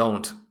you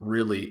don't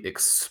really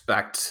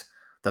expect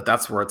that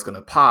that's where it's going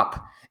to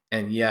pop.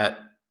 And yet,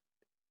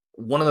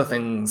 one of the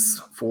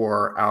things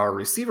for our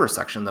receiver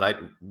section that I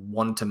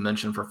wanted to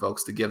mention for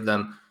folks to give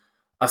them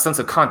a sense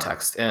of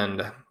context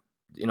and a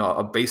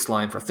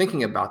baseline for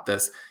thinking about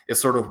this is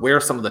sort of where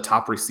some of the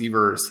top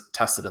receivers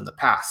tested in the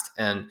past,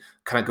 and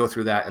kind of go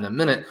through that in a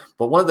minute.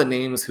 But one of the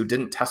names who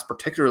didn't test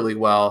particularly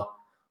well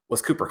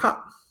was Cooper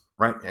Kupp,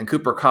 right? And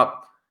Cooper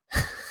Kupp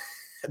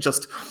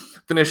just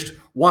finished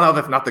one of,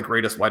 if not the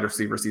greatest wide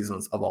receiver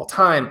seasons of all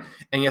time.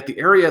 And yet the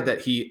area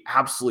that he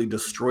absolutely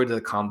destroyed at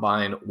the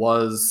combine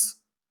was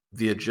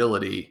the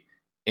agility.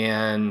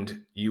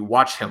 And you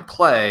watch him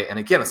play, and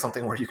again, it's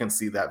something where you can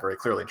see that very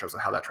clearly in terms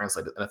of how that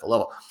translated at the NFL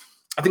level.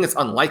 I think it's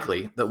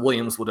unlikely that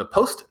Williams would have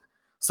posted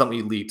some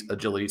elite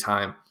agility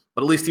time,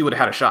 but at least he would have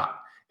had a shot.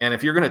 And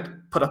if you're going to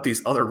put up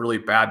these other really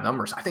bad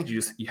numbers, I think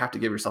you have to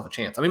give yourself a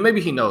chance. I mean, maybe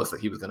he knows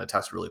that he was going to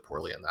test really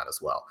poorly in that as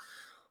well.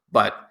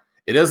 But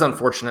it is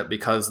unfortunate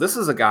because this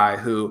is a guy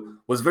who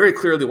was very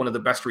clearly one of the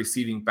best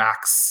receiving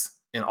backs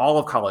in all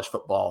of college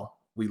football.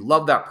 We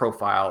love that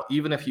profile,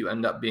 even if you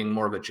end up being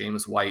more of a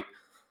James White,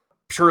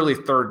 purely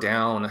third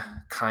down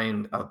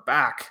kind of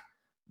back.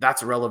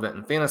 That's relevant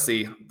in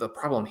fantasy. The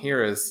problem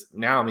here is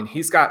now, I mean,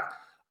 he's got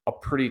a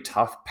pretty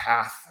tough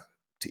path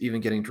to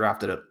even getting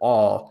drafted at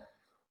all.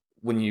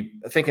 When you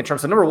think in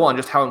terms of, number one,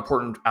 just how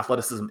important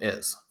athleticism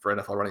is for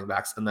NFL running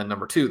backs. And then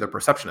number two, the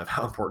perception of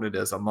how important it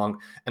is among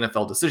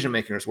NFL decision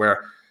makers,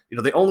 where,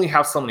 they only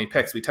have so many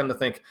picks. We tend to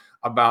think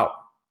about,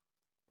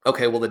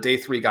 okay, well, the day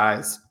three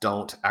guys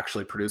don't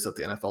actually produce at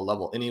the NFL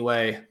level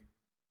anyway.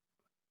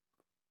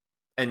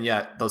 And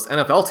yet those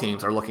NFL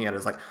teams are looking at it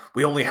as like,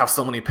 we only have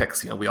so many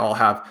picks. We all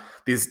have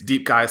these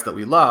deep guys that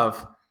we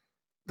love.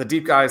 The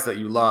deep guys that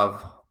you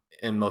love,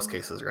 in most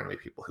cases, are going to be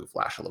people who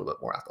flash a little bit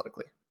more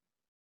athletically.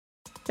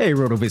 Hey,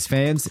 RotoViz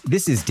fans,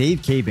 this is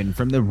Dave Cabin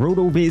from the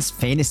RotoViz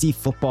Fantasy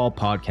Football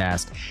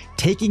Podcast,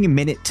 taking a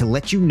minute to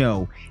let you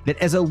know that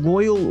as a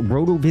loyal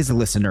RotoViz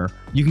listener,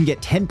 you can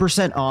get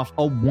 10% off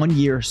a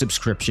one-year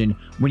subscription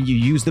when you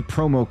use the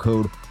promo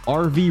code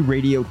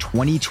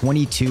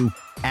RVRadio2022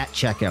 at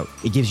checkout.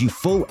 It gives you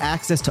full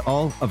access to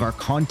all of our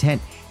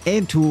content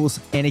and tools,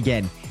 and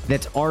again,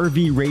 that's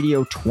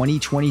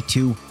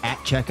RVRadio2022 at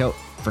checkout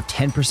for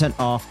 10%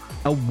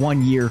 off a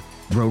one-year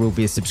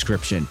RotoViz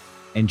subscription.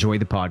 Enjoy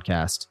the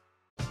podcast.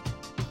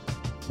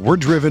 We're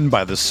driven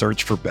by the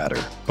search for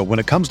better. But when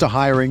it comes to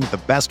hiring,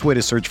 the best way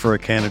to search for a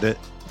candidate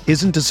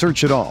isn't to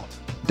search at all.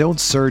 Don't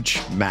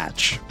search,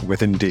 match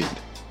with Indeed.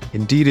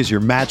 Indeed is your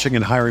matching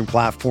and hiring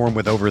platform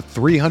with over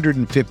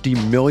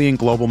 350 million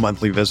global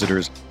monthly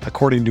visitors,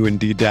 according to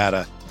Indeed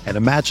data, and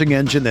a matching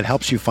engine that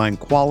helps you find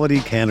quality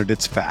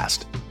candidates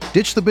fast.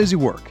 Ditch the busy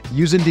work.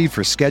 Use Indeed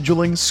for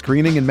scheduling,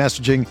 screening, and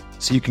messaging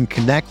so you can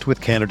connect with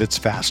candidates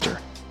faster.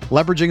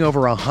 Leveraging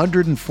over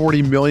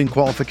 140 million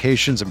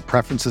qualifications and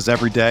preferences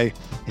every day,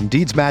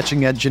 Indeed's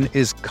matching engine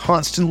is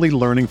constantly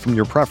learning from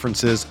your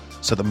preferences,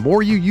 so the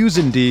more you use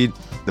Indeed,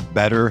 the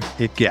better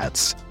it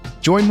gets.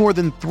 Join more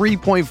than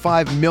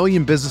 3.5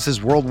 million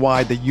businesses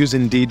worldwide that use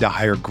Indeed to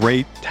hire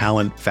great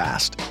talent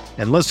fast.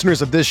 And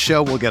listeners of this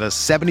show will get a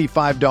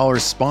 $75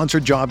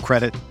 sponsored job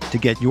credit to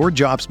get your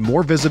jobs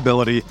more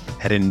visibility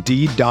at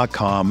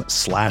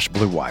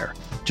Indeed.com/Blue Wire.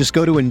 Just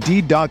go to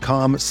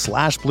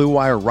Indeed.com/Blue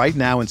Wire right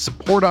now and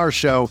support our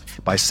show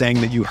by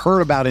saying that you heard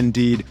about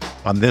Indeed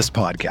on this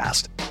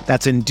podcast.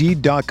 That's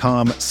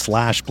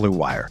Indeed.com/Blue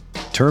Wire.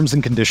 Terms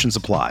and conditions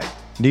apply.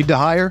 Need to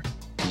hire?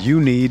 You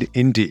need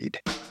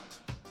Indeed.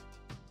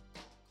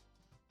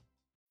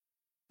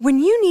 When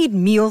you need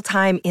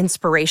mealtime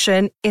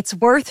inspiration, it's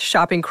worth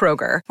shopping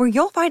Kroger, where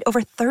you'll find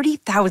over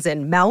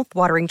 30,000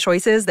 mouth-watering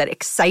choices that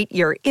excite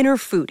your inner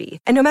foodie.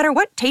 And no matter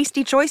what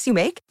tasty choice you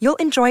make, you'll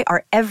enjoy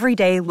our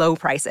everyday low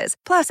prices,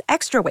 plus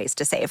extra ways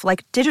to save,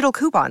 like digital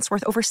coupons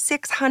worth over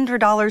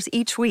 $600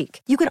 each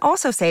week. You can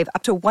also save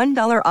up to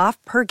 $1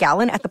 off per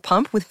gallon at the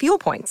pump with fuel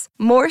points.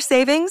 More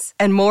savings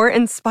and more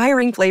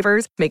inspiring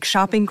flavors make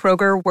shopping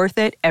Kroger worth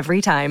it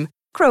every time.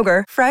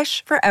 Kroger,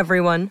 fresh for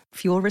everyone.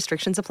 Fuel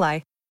restrictions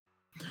apply.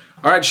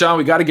 All right, Sean,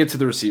 we got to get to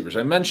the receivers.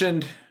 I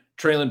mentioned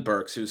Treylon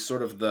Burks, who's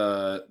sort of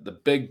the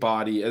big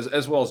body,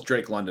 as well as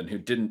Drake London, who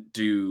didn't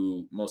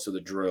do most of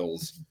the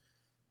drills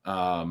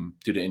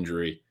due to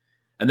injury.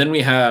 And then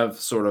we have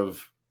sort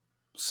of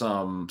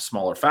some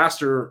smaller,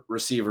 faster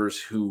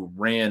receivers who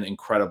ran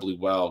incredibly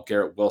well.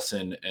 Garrett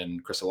Wilson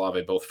and Chris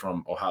Olave, both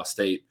from Ohio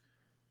State,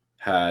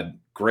 had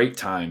great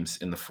times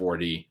in the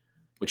 40,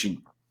 which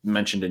you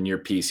mentioned in your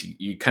piece.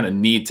 You kind of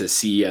need to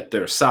see at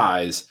their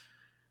size.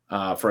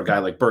 For a guy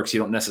like Burks,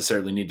 you don't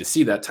necessarily need to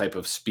see that type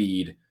of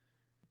speed.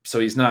 So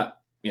he's not,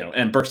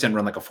 and Burks didn't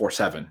run like a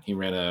 4.7. He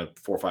ran a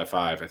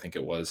 4.55, I think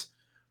it was.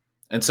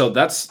 And so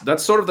that's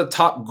sort of the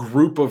top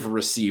group of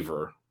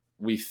receiver.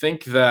 We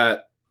think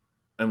that,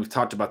 and we've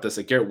talked about this,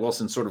 that Garrett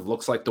Wilson sort of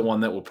looks like the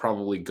one that will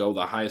probably go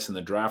the highest in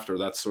the draft, or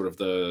that's sort of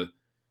the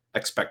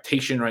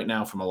expectation right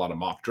now from a lot of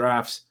mock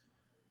drafts.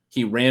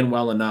 He ran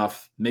well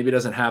enough, maybe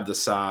doesn't have the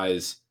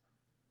size.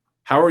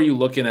 How are you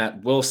looking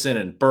at Wilson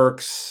and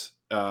Burks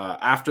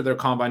after their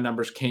combine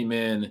numbers came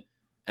in?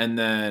 And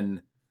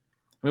then,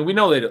 we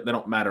know they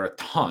don't matter a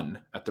ton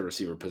at the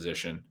receiver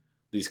position,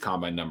 these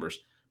combine numbers.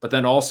 But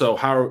then also,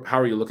 how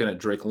are you looking at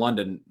Drake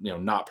London,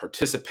 not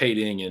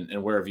participating,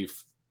 and where have you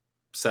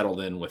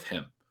settled in with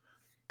him?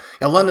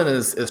 Yeah, London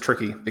is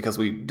tricky because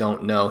we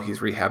don't know. He's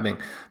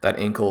rehabbing that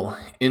ankle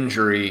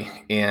injury.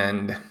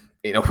 And,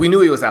 if we knew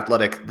he was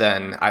athletic,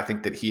 then I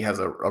think that he has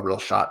a real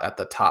shot at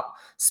the top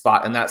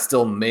spot. And that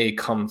still may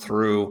come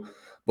through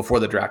before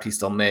the draft, he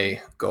still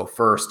may go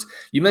first.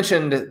 You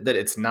mentioned that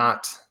it's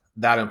not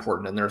that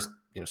important, and there's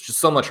it's just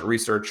so much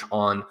research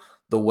on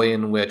the way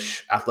in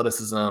which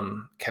athleticism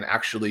can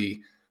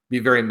actually be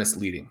very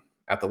misleading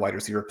at the wide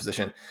receiver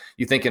position.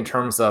 You think in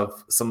terms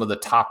of some of the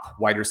top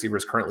wide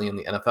receivers currently in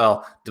the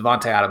NFL,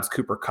 Devontae Adams,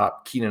 Cooper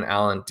Kupp, Keenan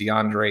Allen,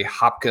 DeAndre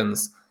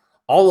Hopkins,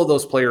 all of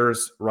those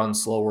players run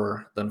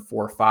slower than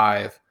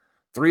 4.5.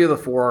 3 of the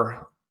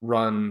 4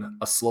 run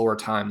a slower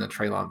time than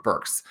Treylon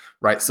Burks,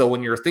 right? So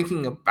when you're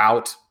thinking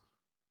about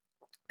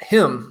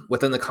him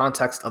within the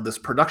context of this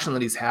production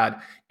that he's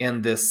had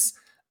and this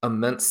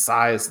immense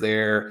size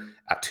there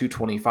at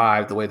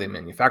 225, the way they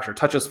manufacture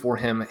touches for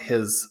him,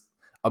 his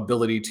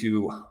ability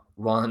to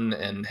run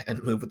and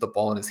move with the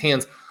ball in his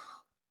hands,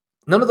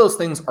 none of those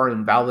things are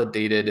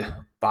invalidated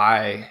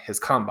by his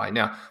combine.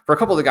 Now, for a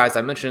couple of the guys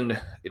I mentioned,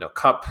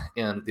 Kupp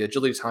and the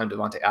agility time,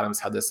 Devontae Adams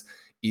had this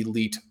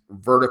elite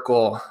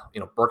vertical.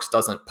 Burks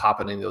doesn't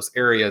pop in any of those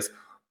areas,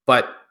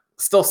 but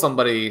still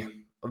somebody,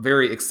 a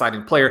very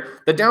exciting player.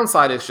 The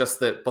downside is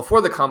just that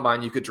before the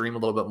combine, you could dream a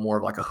little bit more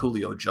of like a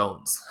Julio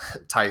Jones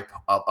type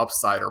of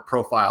upside or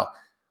profile.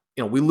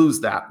 We lose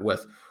that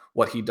with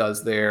what he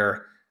does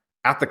there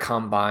at the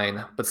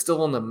combine, but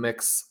still in the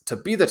mix to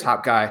be the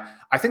top guy.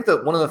 I think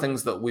that one of the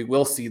things that we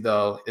will see,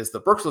 though, is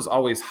that Burks was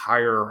always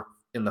higher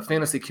in the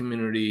fantasy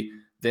community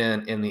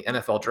than in the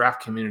NFL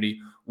draft community.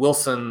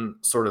 Wilson,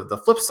 sort of the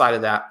flip side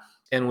of that.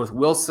 And with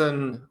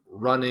Wilson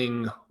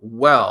running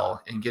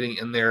well and getting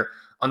in there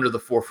under the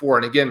 4.4,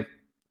 and again,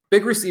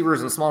 big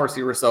receivers and small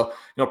receivers, so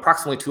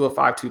approximately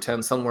 205,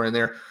 210, somewhere in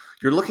there,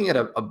 you're looking at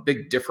a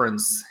big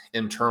difference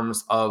in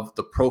terms of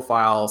the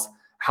profiles,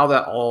 how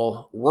that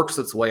all works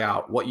its way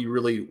out, what you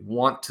really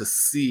want to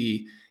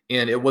see.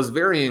 And it was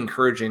very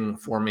encouraging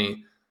for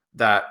me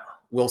that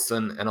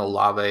Wilson and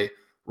Olave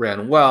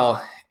ran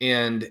well.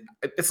 And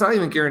it's not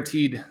even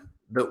guaranteed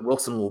that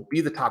Wilson will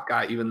be the top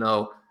guy, even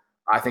though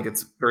I think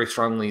it's very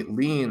strongly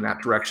leaning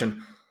that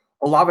direction.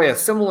 Olave, a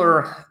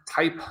similar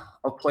type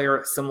of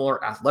player,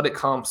 similar athletic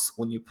comps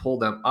when you pull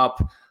them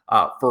up.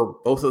 For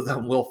both of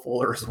them, Will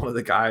Fuller is one of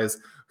the guys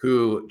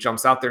who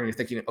jumps out there and you're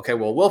thinking, okay,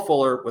 well, Will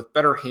Fuller with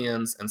better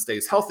hands and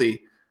stays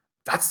healthy,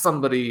 that's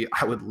somebody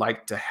I would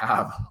like to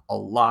have a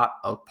lot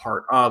of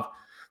part of.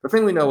 The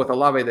thing we know with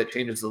Olave that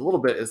changes a little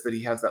bit is that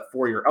he has that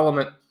 4-year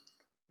element.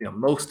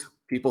 Most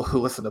people who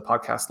listen to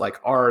podcasts like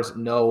ours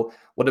know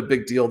what a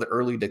big deal the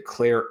early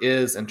declare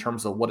is in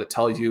terms of what it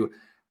tells you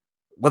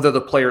whether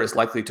the player is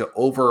likely to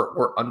over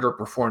or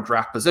underperform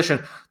draft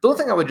position. The only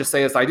thing I would just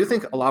say is I do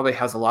think Olave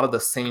has a lot of the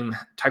same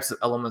types of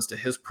elements to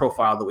his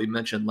profile that we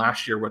mentioned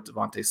last year with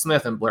Devontae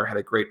Smith, and Blair had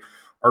a great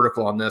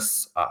article on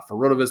this for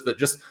RotoViz, but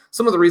just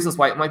some of the reasons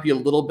why it might be a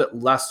little bit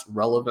less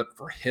relevant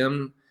for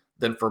him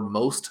than for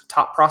most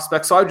top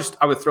prospects. So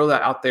I would throw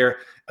that out there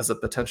as a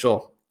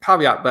potential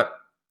caveat, but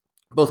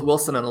both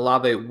Wilson and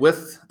Olave,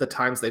 with the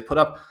times they put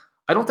up,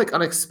 I don't think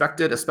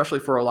unexpected, especially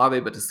for Olave,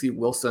 but to see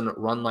Wilson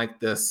run like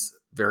this,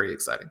 very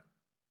exciting.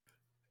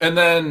 And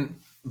then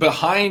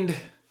behind,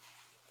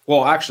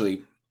 well,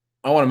 actually,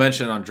 I want to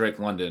mention on Drake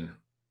London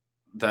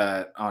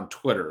that on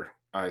Twitter,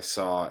 I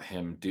saw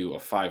him do a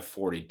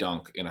 540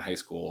 dunk in a high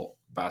school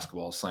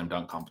basketball slam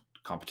dunk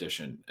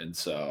competition. And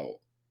so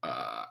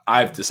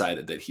I've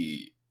decided that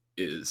he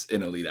is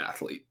an elite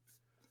athlete.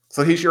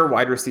 So he's your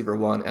wide receiver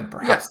 1 and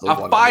perhaps the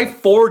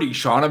 540,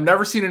 Sean. I've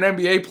never seen an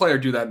NBA player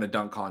do that in a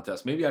dunk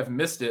contest. Maybe I've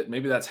missed it.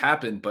 Maybe that's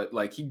happened, but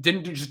he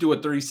didn't just do a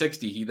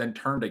 360. He then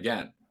turned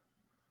again.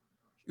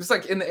 He was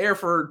in the air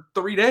for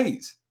 3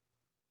 days.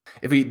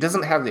 If he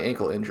doesn't have the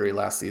ankle injury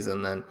last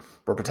season, then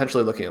we're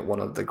potentially looking at one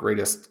of the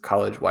greatest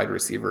college wide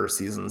receiver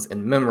seasons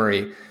in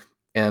memory,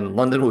 and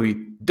London will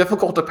be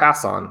difficult to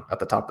pass on at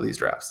the top of these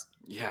drafts.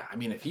 Yeah,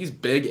 if he's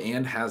big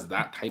and has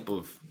that type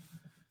of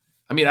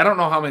I don't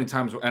know how many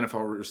times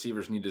NFL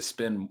receivers need to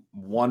spin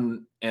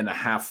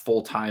 1.5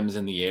 full times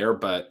in the air,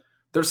 but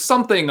there's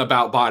something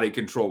about body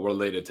control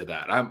related to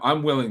that.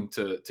 I'm willing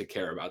to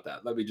care about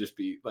that. Let me just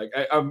be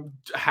I'm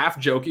half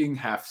joking,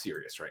 half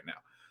serious right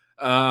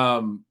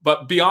now.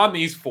 But beyond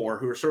these 4,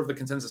 who are sort of the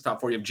consensus top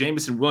 4, you have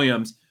Jameson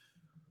Williams,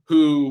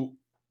 who,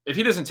 if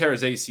he doesn't tear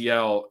his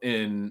ACL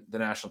in the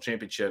national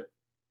championship,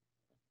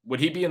 would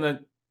he be in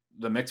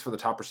the mix for the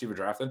top receiver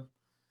drafted?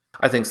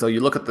 I think so.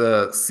 You look at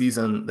the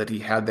season that he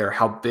had there,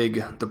 how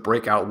big the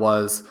breakout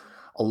was.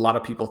 A lot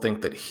of people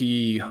think that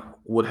he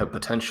would have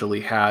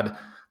potentially had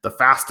the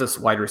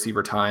fastest wide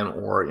receiver time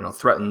or,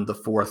 threatened the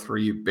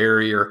 4.3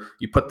 barrier.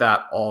 You put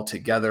that all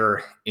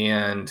together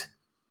and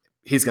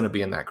he's going to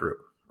be in that group,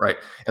 right?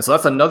 And so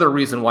that's another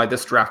reason why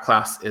this draft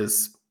class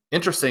is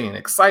interesting and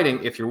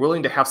exciting if you're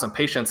willing to have some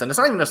patience. And it's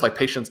not even just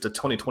patience to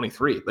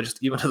 2023, but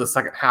just even to the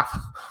second half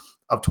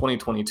of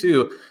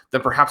 2022,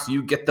 then perhaps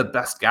you get the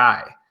best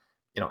guy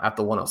at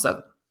the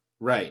 107.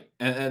 Right.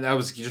 And I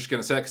was just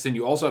going to say, because then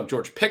you also have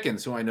George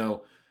Pickens, who I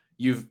know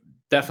you've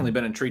definitely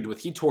been intrigued with.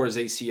 He tore his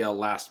ACL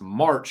last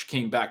March,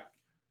 came back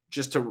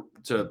just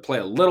to play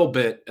a little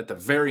bit at the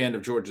very end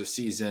of Georgia's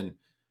season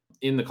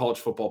in the college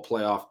football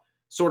playoff.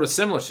 Sort of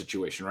similar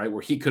situation, right?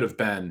 Where he could have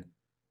been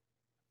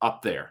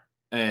up there.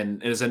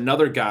 and is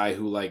another guy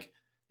who, like,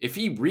 if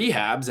he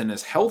rehabs and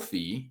is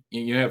healthy,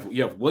 you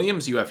have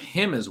Williams, you have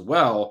him as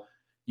well.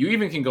 You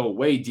even can go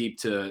way deep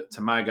to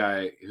my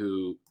guy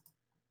who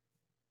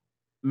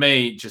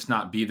may just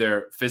not be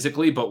there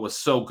physically, but was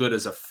so good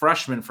as a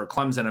freshman for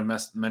Clemson.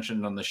 I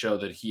mentioned on the show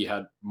that he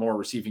had more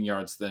receiving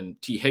yards than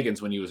T.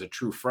 Higgins when he was a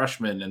true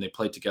freshman, and they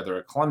played together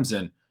at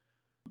Clemson,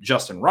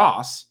 Justin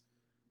Ross.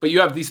 But you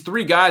have these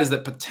three guys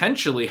that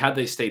potentially, had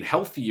they stayed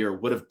healthier,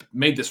 would have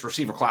made this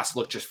receiver class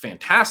look just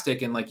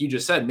fantastic. And like you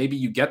just said, maybe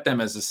you get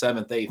them as a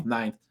 7th, 8th,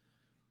 9th,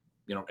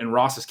 in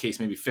Ross's case,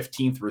 maybe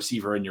 15th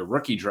receiver in your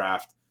rookie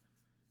draft.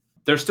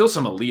 There's still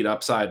some elite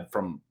upside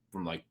from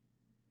like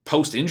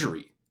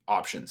post-injury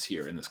options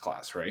here in this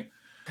class, right?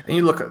 And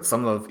you look at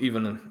some of,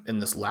 even in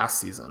this last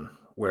season,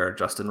 where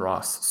Justin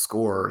Ross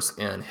scores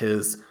and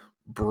his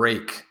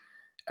break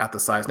at the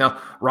size.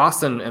 Now,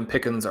 Ross and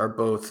Pickens are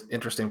both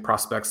interesting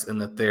prospects in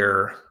that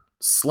they're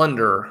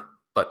slender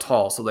but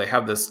tall. So they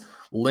have this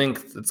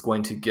length that's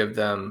going to give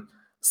them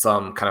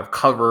some kind of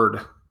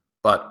covered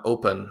but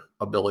open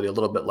ability, a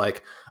little bit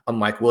like a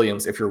Mike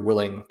Williams, if you're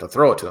willing to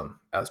throw it to him,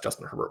 as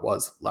Justin Herbert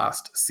was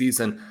last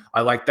season.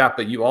 I like that.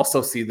 But you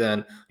also see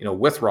then,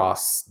 with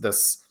Ross,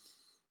 this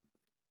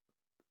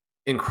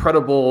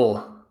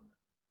incredible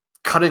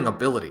cutting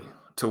ability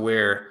to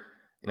where,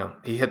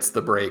 he hits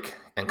the break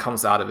and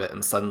comes out of it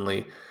and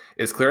suddenly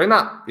is clear. And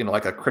not,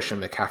 like a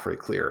Christian McCaffrey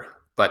clear,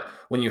 but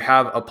when you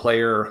have a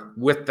player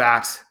with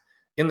that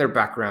in their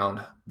background,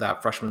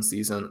 that freshman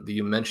season that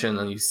you mentioned,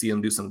 and you see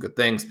him do some good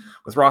things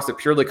with Ross, it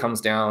purely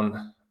comes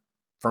down,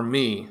 for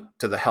me,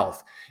 to the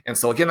health. And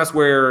so again, that's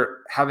where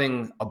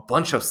having a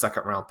bunch of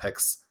second round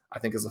picks, I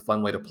think, is a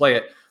fun way to play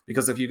it,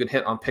 because if you can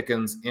hit on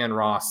Pickens and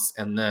Ross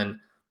and then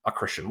a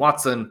Christian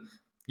Watson,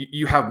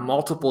 you have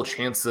multiple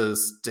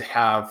chances to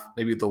have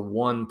maybe the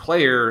one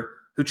player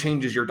who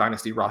changes your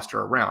dynasty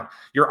roster around.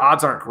 Your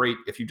odds aren't great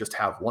if you just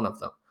have one of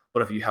them,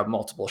 but if you have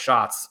multiple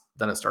shots,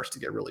 then it starts to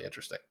get really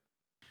interesting.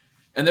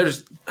 And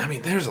there's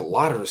a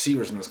lot of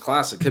receivers in this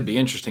class that could be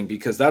interesting,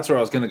 because that's where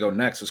I was going to go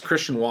next. Was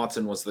Christian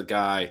Watson was the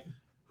guy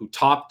who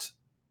topped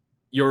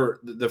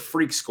the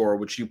freak score,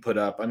 which you put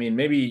up. I mean,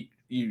 maybe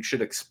you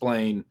should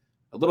explain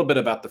a little bit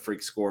about the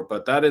freak score,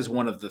 but that is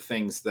one of the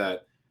things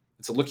that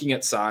it's looking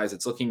at size,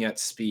 it's looking at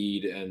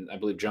speed, and I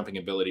believe jumping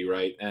ability,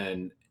 right?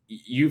 And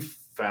you've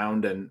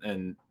found,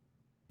 and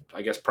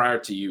I guess prior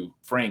to you,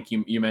 Frank,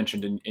 you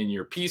mentioned in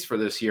your piece for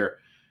this year,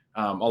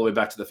 all the way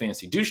back to the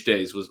Fantasy Douche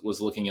days, was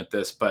looking at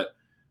this, but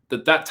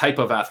that type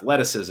of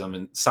athleticism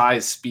and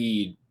size,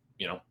 speed,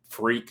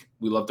 freak.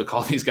 We love to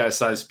call these guys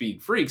size,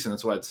 speed freaks, and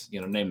that's why it's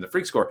named the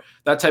freak score.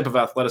 That type of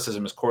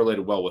athleticism is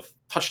correlated well with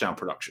touchdown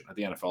production at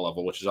the NFL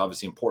level, which is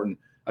obviously important.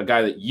 A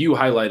guy that you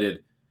highlighted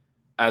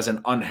as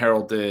an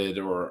unheralded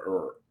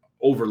or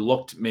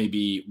overlooked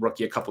maybe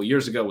rookie a couple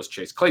years ago was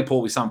Chase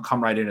Claypool. We saw him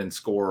come right in and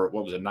score,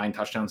 9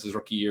 touchdowns his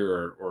rookie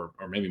year or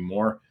maybe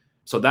more.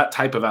 So that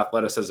type of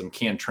athleticism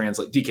can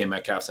translate. DK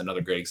Metcalf's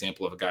another great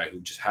example of a guy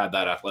who just had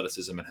that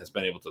athleticism and has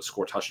been able to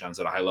score touchdowns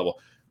at a high level.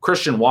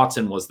 Christian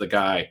Watson was the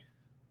guy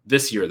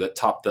this year that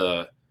topped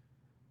the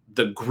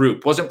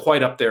group. Wasn't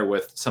quite up there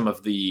with some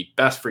of the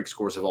best freak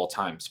scores of all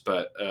time,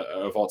 but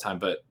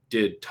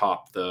did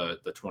top the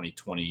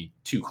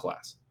 2022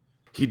 class.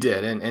 He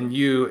did, and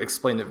you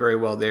explained it very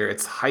well there.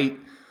 It's height,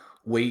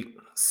 weight,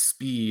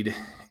 speed,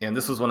 and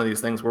this was one of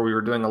these things where we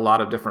were doing a lot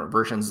of different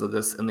versions of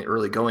this in the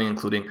early going,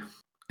 including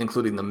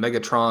the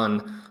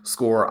Megatron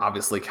score.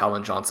 Obviously,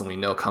 Calvin Johnson, we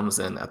know, comes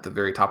in at the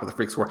very top of the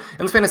freak score.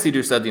 And the Fantasy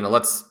Douche said,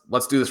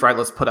 let's do this right.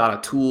 Let's put out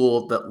a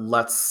tool that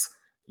lets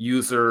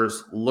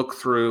users look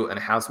through and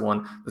has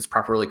one that's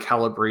properly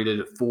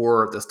calibrated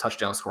for this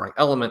touchdown scoring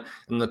element.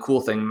 And the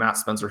cool thing, Matt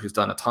Spencer, who's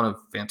done a ton of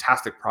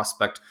fantastic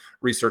prospect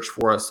research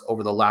for us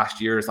over the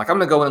last year, is like, I'm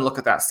going to go in and look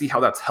at that, see how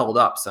that's held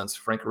up since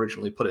Frank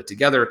originally put it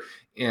together.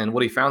 And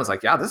what he found is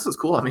like, yeah, this is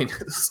cool. I mean,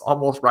 this is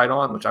almost right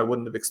on, which I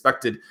wouldn't have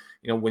expected,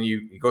 when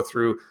you go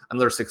through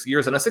another 6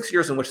 years, and 6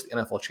 years in which the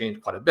NFL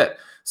changed quite a bit.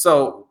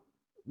 So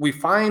we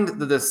find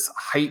that this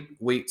height,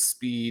 weight,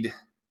 speed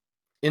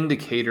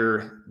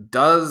indicator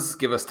does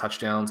give us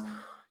touchdowns.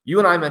 You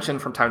and I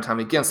mentioned from time to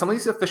time again, some of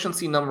these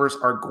efficiency numbers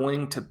are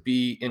going to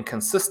be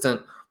inconsistent,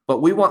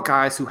 but we want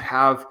guys who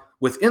have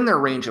within their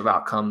range of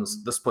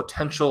outcomes this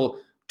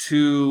potential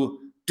to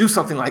do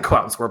something like go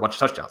out and score a bunch of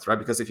touchdowns, right?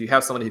 Because if you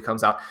have somebody who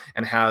comes out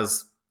and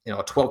has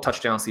a 12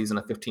 touchdown season,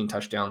 a 15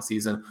 touchdown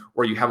season,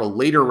 or you have a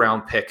later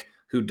round pick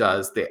who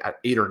does the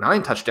 8 or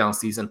 9 touchdown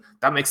season,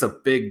 that makes a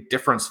big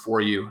difference for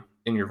you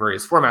in your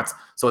various formats.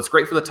 So it's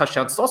great for the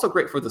touchdowns. It's also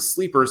great for the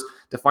sleepers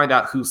to find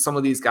out who some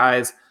of these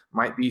guys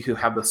might be who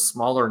have the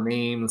smaller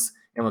names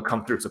and would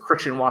come through. So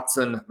Christian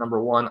Watson,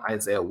 number 1,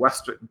 Isaiah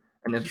Western,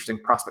 an interesting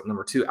prospect,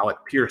 number 2, Alec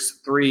Pierce,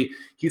 3.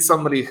 He's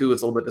somebody who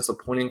is a little bit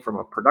disappointing from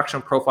a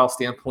production profile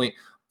standpoint,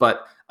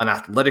 but an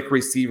athletic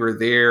receiver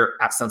there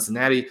at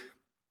Cincinnati.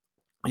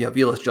 You have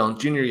Velus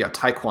Jones Jr., you have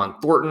Tyquan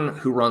Thornton,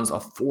 who runs a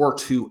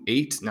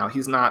 4.28. Now,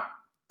 he's not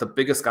the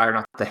biggest guy or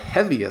not the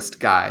heaviest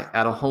guy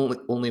at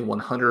only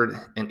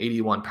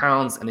 181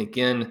 pounds. And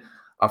again,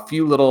 a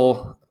few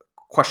little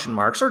question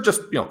marks, or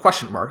just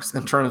question marks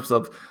in terms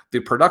of the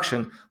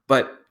production,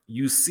 but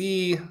you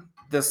see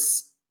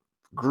this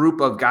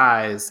group of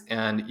guys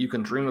and you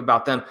can dream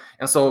about them.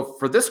 And so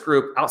for this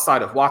group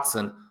outside of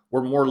Watson,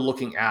 we're more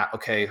looking at,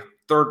 okay,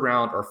 third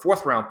round or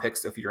fourth round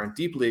picks if you're in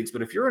deep leagues.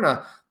 But if you're in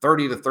a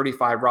 30 to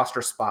 35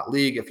 roster spot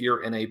league, if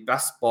you're in a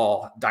best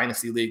ball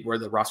dynasty league where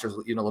the roster's a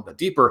little bit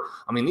deeper,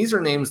 I mean, these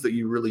are names that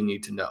you really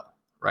need to know,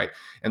 right?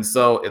 And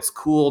so it's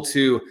cool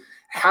to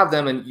have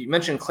them. And you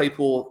mentioned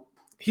Claypool.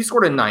 He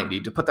scored a 90.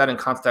 To put that in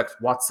context,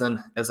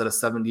 Watson is at a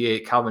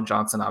 78. Calvin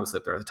Johnson, obviously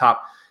up there at the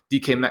top.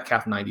 DK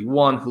Metcalf,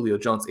 91. Julio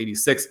Jones,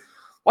 86.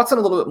 Watson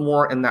a little bit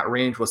more in that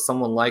range was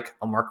someone like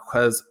a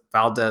Marquez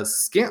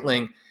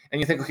Valdes-Scantling.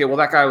 And you think, okay, well,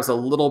 that guy was a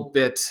little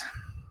bit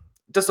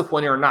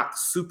disappointing or not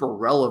super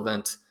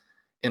relevant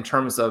in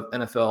terms of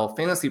NFL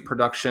fantasy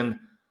production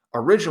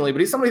originally, but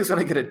he's somebody who's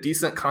going to get a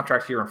decent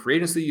contract here in free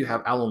agency. You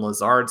have Allen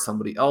Lazard,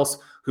 somebody else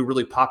who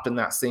really popped in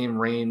that same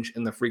range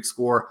in the freak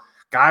score.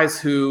 Guys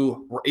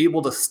who were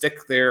able to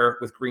stick there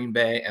with Green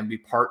Bay and be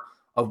part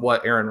of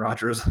what Aaron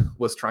Rodgers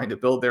was trying to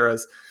build there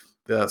as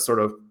the sort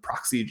of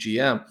proxy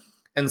GM.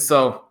 And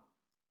so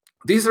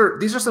these are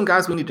some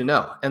guys we need to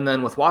know. And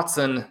then with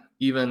Watson,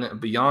 even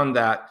beyond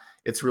that,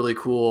 it's really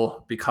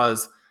cool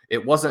because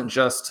it wasn't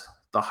just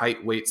the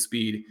height, weight,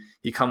 speed.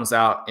 He comes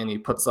out and he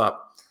puts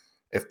up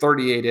a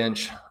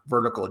 38-inch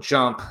vertical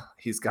jump.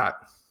 He's got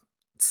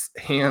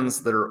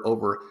hands that are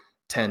over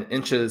 10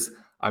 inches.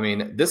 I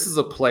mean, this is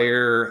a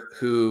player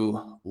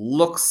who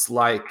looks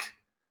like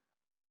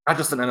not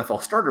just an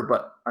NFL starter,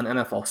 but an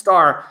NFL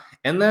star.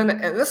 And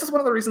this is one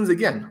of the reasons,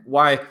 again,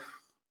 why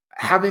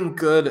having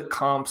good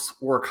comps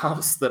or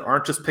comps that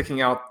aren't just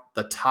picking out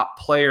the top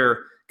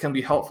player can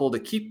be helpful to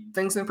keep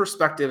things in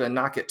perspective and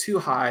not get too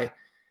high.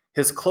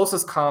 His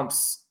closest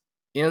comps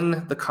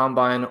in the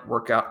Combine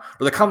workout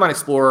or the Combine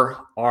Explorer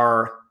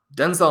are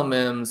Denzel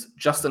Mims,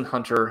 Justin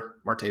Hunter,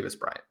 Martavis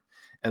Bryant,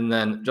 and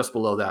then just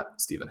below that,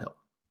 Stephen Hill.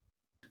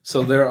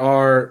 So there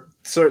are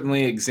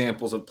certainly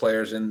examples of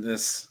players in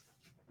this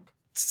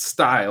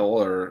style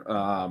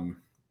or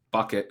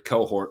bucket,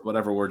 cohort,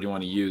 whatever word you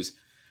want to use,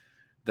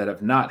 that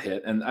have not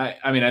hit. And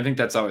I mean, I think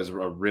that's always a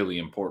really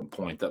important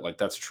point that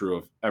that's true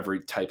of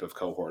every type of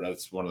cohort.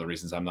 That's one of the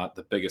reasons I'm not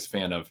the biggest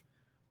fan of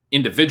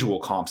individual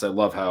comps. I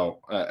love how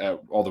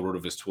all the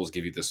RotoViz tools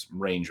give you this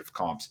range of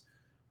comps,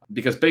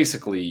 because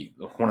basically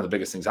one of the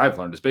biggest things I've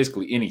learned is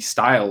basically any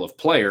style of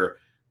player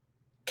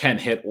can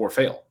hit or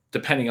fail,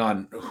 depending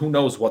on who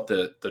knows what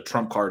the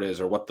trump card is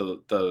or what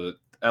the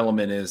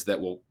element is that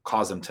will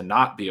cause them to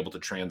not be able to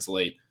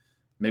translate.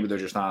 Maybe they're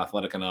just not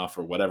athletic enough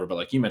or whatever. But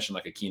like you mentioned,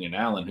 like a Keenan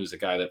Allen, who's a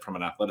guy that from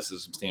an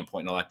athleticism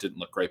standpoint and all that didn't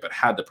look great, but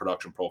had the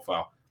production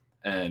profile.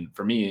 And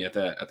for me at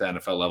the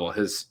NFL level,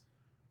 his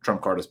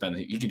trump card has been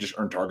he can just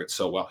earn targets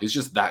so well. He's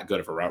just that good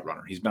of a route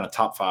runner. He's been a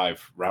top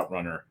 5 route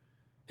runner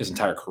his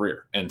entire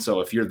career. And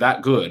so if you're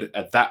that good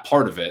at that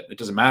part of it, it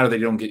doesn't matter that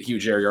you don't get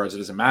huge air yards. It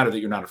doesn't matter that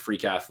you're not a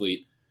freak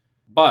athlete.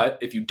 But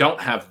if you don't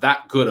have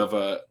that good of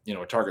a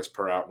targets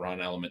per out run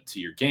element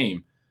to your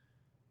game,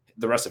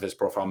 the rest of his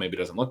profile maybe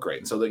doesn't look great.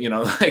 And so that,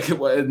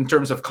 like in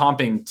terms of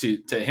comping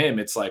to him,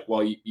 it's like,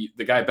 well,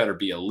 the guy better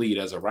be elite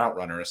as a route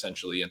runner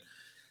essentially.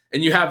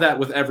 And you have that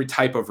with every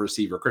type of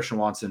receiver. Christian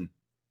Watson,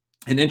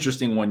 an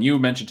interesting one you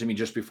mentioned to me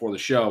just before the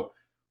show,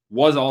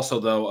 was also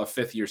though a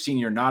 5th-year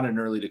senior, not an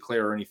early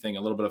declare or anything,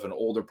 a little bit of an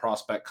older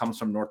prospect, comes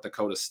from North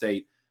Dakota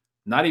State,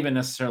 not even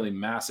necessarily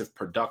massive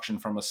production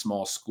from a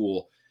small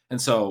school. And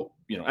so,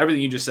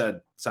 everything you just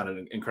said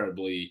sounded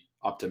incredibly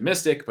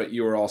optimistic, but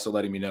you were also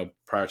letting me know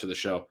prior to the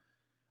show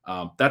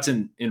that's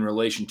in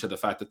relation to the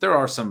fact that there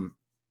are some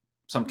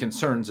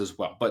concerns as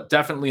well, but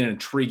definitely an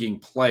intriguing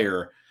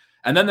player.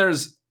 And then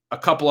there's a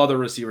couple other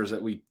receivers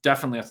that we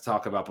definitely have to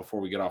talk about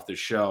before we get off this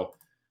show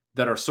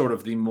that are sort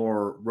of the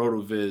more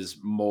RotoViz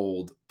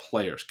mold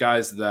players,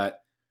 guys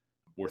that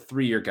were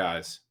 3-year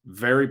guys,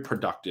 very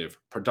productive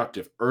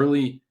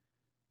early,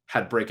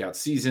 had breakout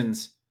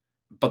seasons,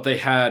 but they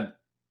had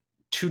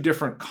 2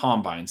 different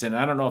combines. And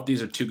I don't know if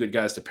these are 2 good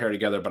guys to pair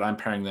together, but I'm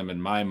pairing them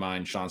in my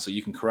mind, Sean, so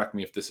you can correct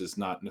me if this is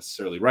not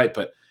necessarily right.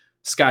 But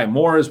Sky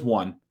Moore is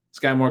one.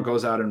 Sky Moore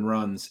goes out and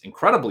runs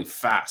incredibly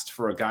fast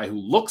for a guy who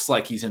looks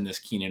like he's in this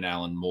Keenan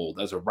Allen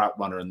mold as a route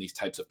runner and these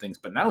types of things.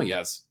 But now he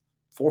has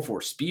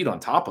 4.4 speed on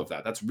top of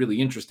that. That's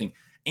really interesting.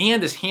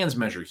 And his hands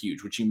measure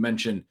huge, which you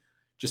mentioned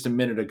just a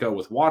minute ago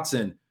with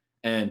Watson.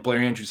 And Blair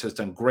Andrews has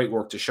done great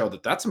work to show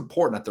that that's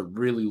important at the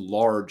really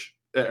large,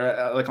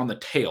 like on the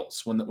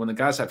tails. When the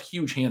guys have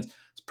huge hands,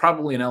 it's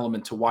probably an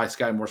element to why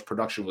Sky Moore's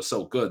production was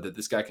so good, that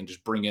this guy can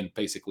just bring in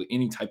basically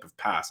any type of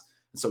pass.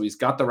 And so he's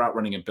got the route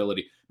running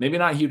ability, maybe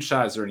not huge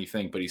size or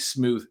anything, but he's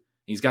smooth.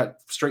 He's got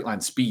straight line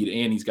speed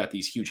and he's got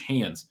these huge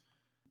hands.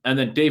 And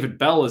then David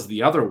Bell is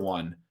the other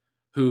one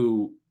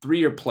who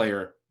 3-year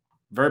player,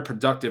 very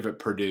productive at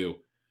Purdue,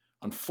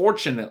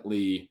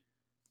 unfortunately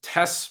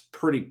tests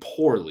pretty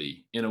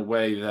poorly in a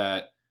way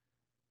that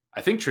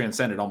I think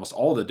transcended almost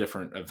all the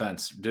different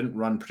events, didn't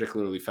run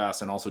particularly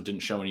fast and also didn't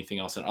show anything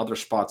else in other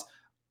spots.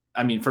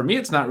 I mean, for me,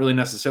 it's not really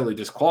necessarily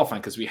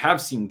disqualifying because we have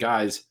seen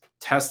guys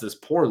test this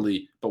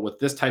poorly, but with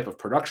this type of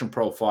production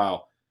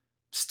profile,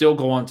 still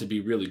go on to be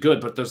really good.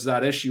 But there's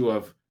that issue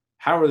of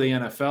how are the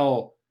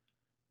NFL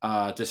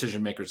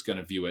decision makers going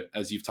to view it,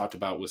 as you've talked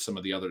about with some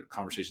of the other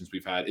conversations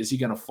we've had. Is he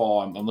going to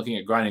fall? I'm looking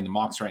at grinding the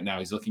mocks right now.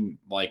 He's looking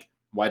like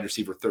wide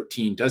receiver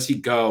 13. Does he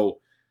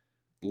go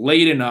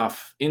late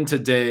enough into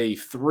day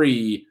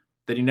 3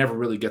 that he never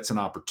really gets an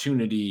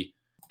opportunity?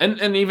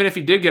 And even if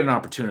he did get an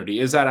opportunity,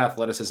 is that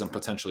athleticism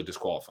potentially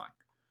disqualifying?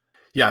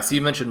 Yeah, so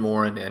you mentioned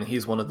Morin, and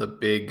he's one of the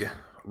big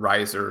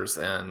risers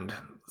and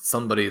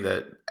somebody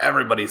that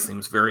everybody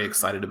seems very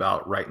excited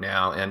about right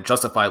now, and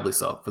justifiably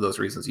so for those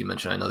reasons you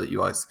mentioned. I know that you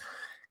guys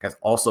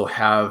also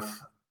have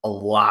a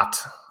lot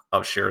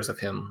of shares of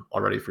him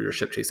already for your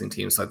ship chasing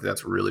team, so I think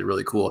that's really,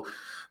 really cool.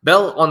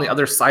 Bell, on the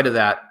other side of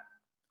that,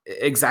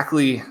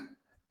 exactly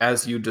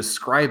as you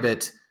describe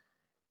it,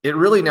 it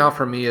really now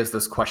for me is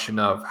this question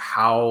of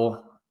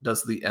how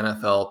does the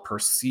NFL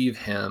perceive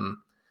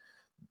him?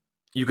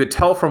 You could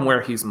tell from where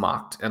he's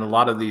mocked, and a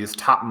lot of these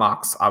top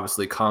mocks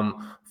obviously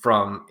come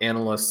from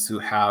analysts who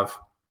have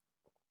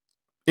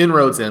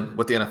inroads in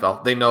with the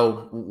NFL. They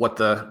know what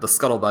the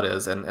scuttlebutt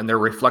is, and they're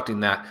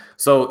reflecting that.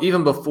 So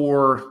even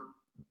before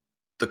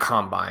the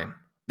combine,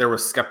 there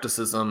was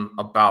skepticism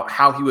about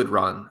how he would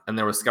run, and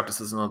there was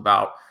skepticism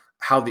about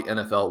how the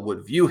NFL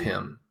would view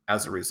him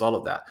as a result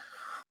of that.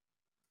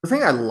 The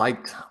thing I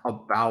liked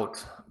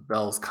about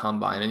Bell's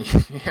combine, and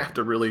you have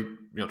to really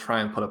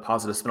try and put a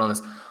positive spin on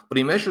this, but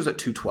he measures at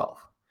 212,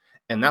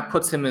 and that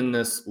puts him in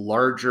this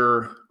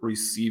larger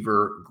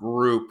receiver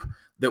group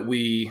that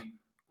we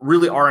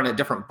really are in a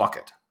different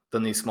bucket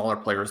than these smaller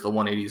players, the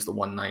 180s, the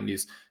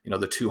 190s,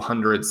 the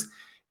 200s.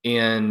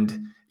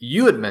 And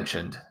you had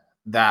mentioned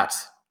that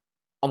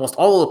almost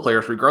all of the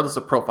players, regardless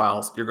of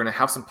profiles, you're going to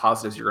have some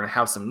positives, you're going to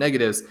have some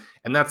negatives,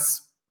 and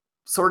that's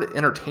sort of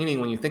entertaining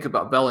when you think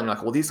about Bell and you're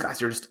like, well, these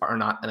guys are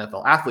not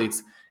NFL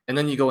athletes. And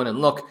then you go in and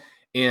look,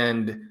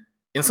 and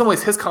in some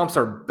ways his comps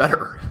are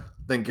better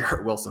than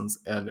Garrett Wilson's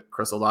and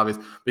Chris Olave's,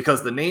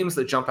 because the names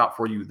that jump out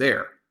for you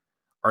there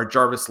are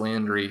Jarvis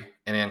Landry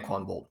and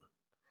Anquan Boldin.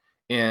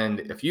 And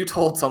if you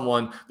told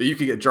someone that you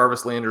could get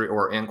Jarvis Landry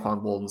or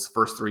Anquan Boldin's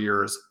first 3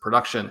 years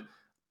production,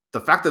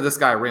 the fact that this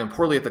guy ran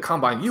poorly at the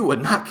combine, you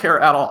would not care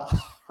at all,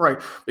 right?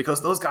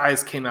 Because those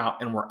guys came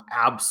out and were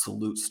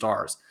absolute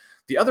stars.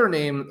 The other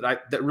name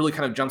that really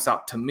kind of jumps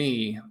out to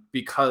me,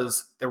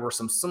 because there were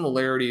some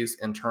similarities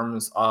in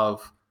terms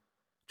of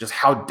just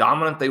how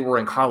dominant they were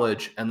in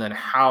college and then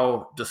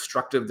how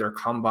destructive their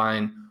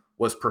combine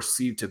was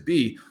perceived to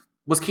be,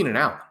 was Keenan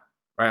Allen,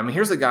 right? I mean,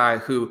 here's a guy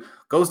who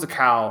goes to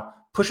Cal,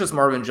 pushes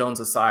Marvin Jones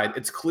aside.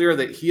 It's clear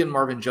that he and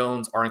Marvin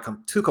Jones are in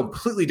two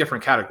completely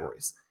different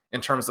categories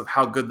in terms of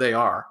how good they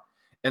are.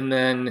 And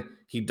then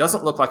he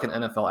doesn't look like an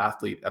NFL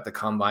athlete at the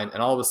combine.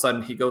 And all of a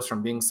sudden he goes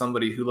from being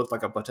somebody who looked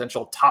like a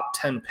potential top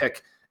 10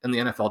 pick in the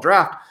NFL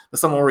draft to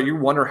someone where you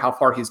wonder how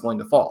far he's going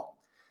to fall.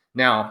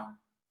 Now,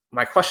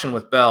 my question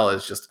with Bell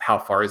is just how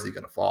far is he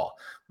going to fall?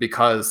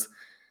 Because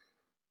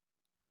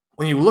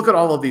when you look at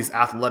all of these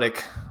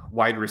athletic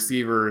wide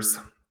receivers,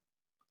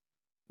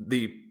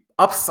 the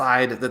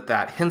upside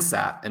that hints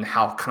at and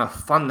how kind of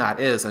fun that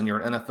is, and you're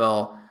an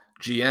NFL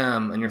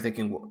GM and you're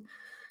thinking, well,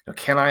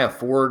 can I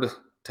afford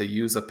to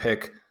use a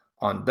pick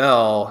on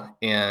Bell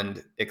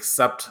and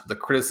accept the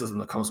criticism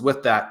that comes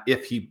with that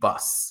if he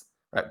busts,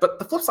 right? But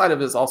the flip side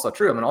of it is also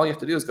true. I mean, all you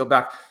have to do is go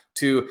back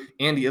to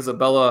Andy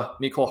Isabella,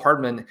 Mecole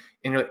Hardman,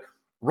 and you're like,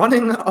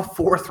 running a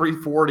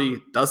 4.3 40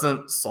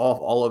 doesn't solve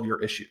all of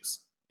your issues.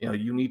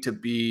 You need to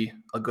be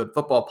a good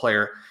football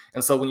player.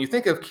 And so when you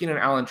think of Keenan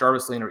Allen,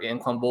 Jarvis Landry, or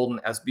Anquan Boldin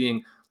as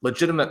being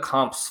legitimate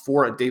comps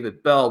for a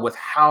David Bell with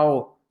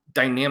how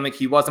dynamic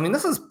he was, I mean,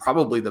 this is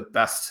probably the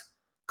best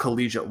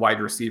collegiate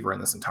wide receiver in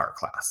this entire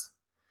class.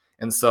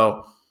 And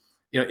so,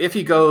 if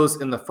he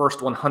goes in the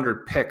first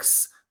 100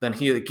 picks, then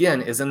he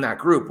again is in that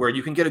group where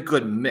you can get a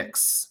good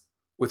mix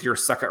with your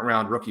second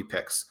round rookie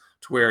picks,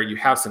 to where you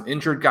have some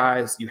injured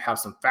guys, you have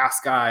some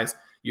fast guys,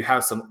 you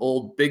have some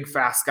old big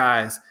fast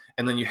guys,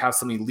 and then you have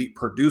some elite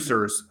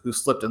producers who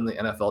slipped in the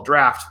NFL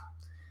draft.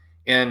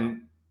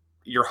 And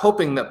you're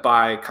hoping that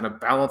by kind of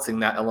balancing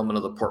that element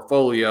of the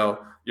portfolio,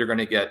 you're going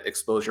to get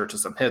exposure to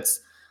some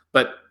hits.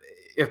 But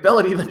if Bell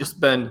had even just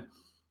been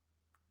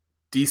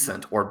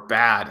decent or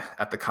bad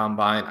at the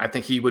combine, I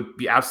think he would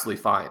be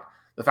absolutely fine.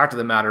 The fact of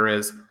the matter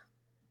is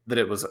that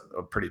it was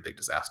a pretty big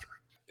disaster.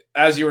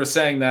 As you were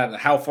saying that,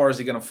 how far is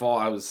he going to fall?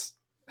 I was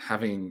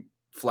having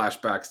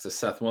flashbacks to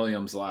Seth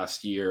Williams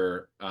last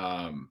year,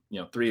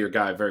 3-year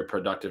guy, very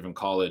productive in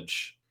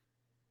college.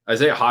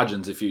 Isaiah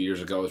Hodgins a few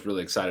years ago was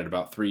really excited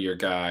about 3-year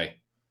guy,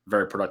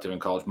 very productive in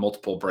college,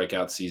 multiple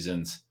breakout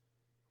seasons,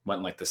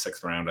 went like the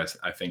 6th round,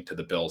 I think, to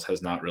the Bills,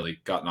 has not really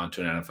gotten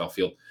onto an NFL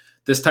field.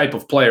 This type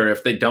of player,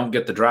 if they don't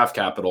get the draft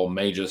capital,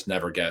 may just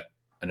never get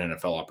an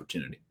NFL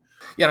opportunity.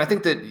 Yeah, and I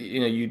think that,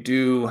 you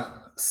do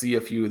see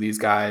a few of these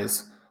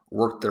guys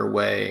work their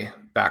way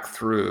back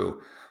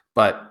through,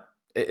 but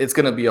it's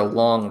going to be a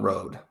long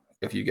road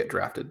if you get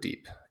drafted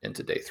deep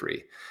into day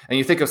 3. And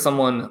you think of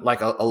someone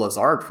like a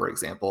Lazard, for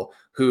example,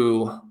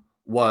 who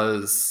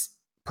was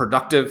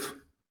productive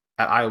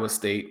at Iowa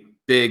State,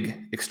 big,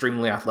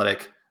 extremely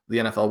athletic. The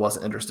NFL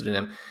wasn't interested in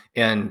him,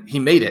 and he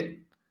made it,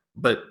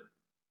 but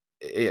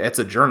it's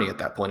a journey at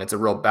that point. It's a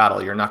real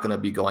battle. You're not going to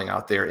be going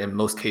out there in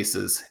most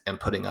cases and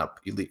putting up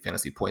elite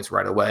fantasy points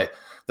right away.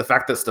 The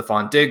fact that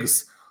Stephon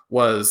Diggs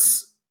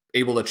was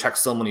able to check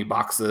so many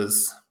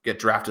boxes, get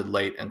drafted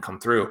late, and come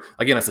through,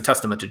 again, it's a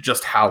testament to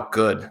just how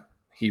good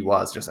he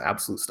was, just an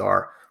absolute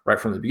star right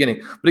from the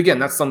beginning. But again,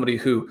 that's somebody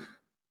who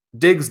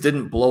Diggs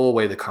didn't blow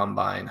away the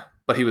combine,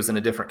 but he was in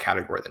a different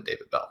category than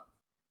David Bell.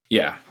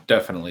 Yeah,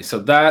 definitely. So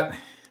that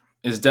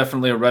is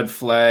definitely a red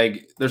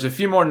flag. There's a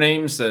few more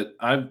names that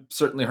I've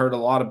certainly heard a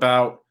lot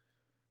about.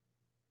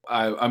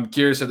 I'm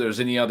curious if there's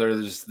any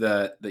others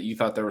that you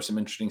thought there was some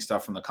interesting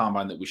stuff from the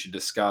combine that we should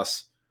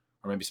discuss,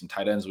 or maybe some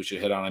tight ends we should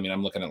hit on. I mean,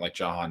 I'm looking at like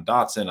Jahan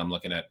Dotson. I'm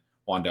looking at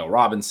Wan'Dale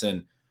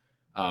Robinson.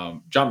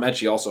 John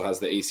Mechie also has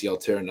the ACL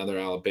tear, another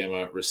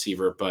Alabama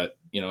receiver. But,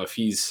 if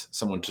he's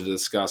someone to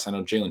discuss, I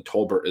know Jalen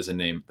Tolbert is a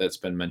name that's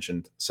been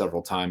mentioned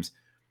several times.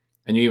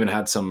 And you even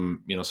had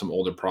some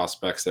older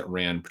prospects that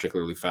ran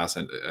particularly fast.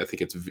 And I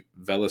think it's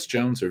Velus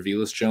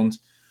Jones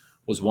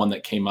was one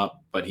that came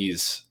up, but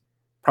he's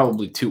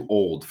probably too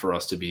old for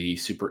us to be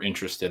super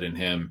interested in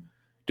him.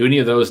 Do any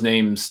of those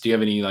names, do you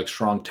have any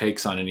strong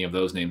takes on any of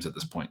those names at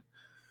this point?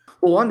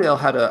 Well, Wan'Dale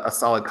had a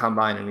solid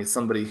combine, and he's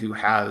somebody who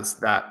has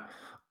that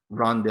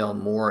Rondale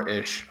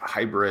Moore-ish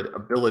hybrid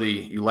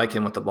ability. You like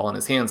him with the ball in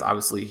his hands.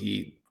 Obviously,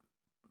 he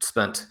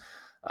spent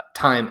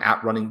time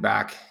at running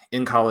back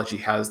in college. He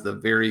has the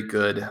very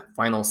good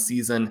final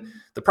season.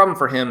 The problem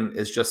for him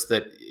is just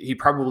that he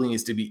probably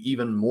needs to be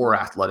even more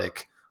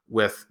athletic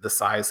with the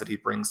size that he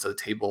brings to the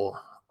table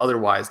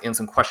otherwise, and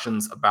some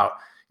questions about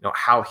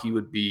how he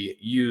would be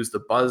used. The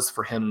buzz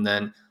for him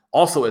then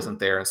also isn't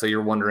there, and so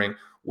you're wondering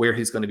where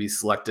he's going to be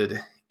selected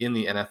in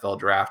the NFL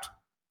draft.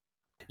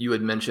 You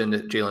had mentioned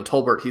Jalen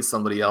Tolbert. He's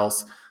somebody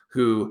else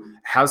who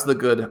has the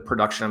good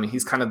production. I mean,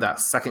 he's kind of that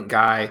second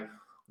guy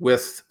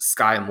with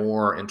Sky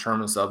Moore in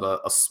terms of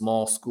a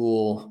small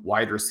school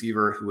wide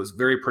receiver who was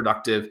very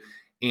productive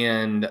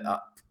and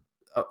a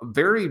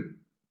very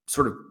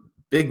sort of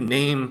big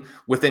name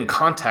within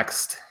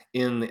context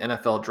in the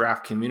NFL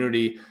draft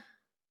community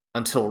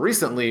until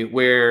recently,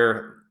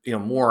 where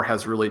Moore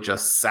has really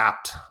just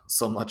sapped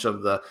so much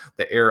of the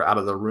air out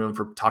of the room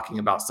for talking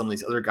about some of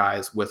these other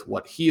guys with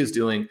what he is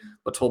doing.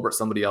 But Tolbert,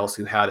 somebody else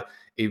who had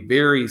a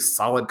very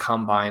solid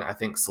combine, I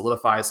think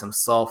solidifies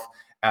himself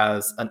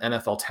as an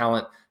NFL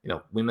talent.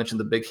 We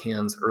mentioned the big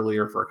hands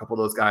earlier for a couple of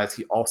those guys.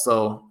 He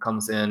also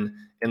comes in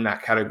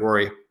that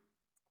category.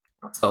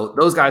 So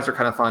those guys are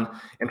kind of fun.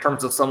 In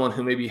terms of someone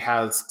who maybe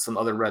has some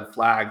other red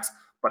flags,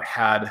 but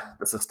had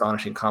this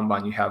astonishing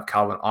combine, you have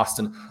Calvin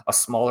Austin, a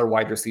smaller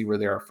wide receiver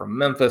there from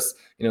Memphis,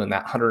 in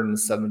that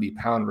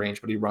 170-pound range,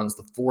 but he runs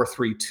the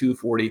 4.3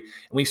 240. And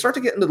when you start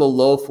to get into the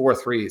low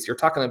 4.3s, you're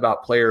talking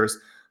about players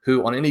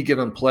who on any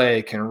given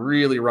play can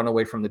really run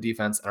away from the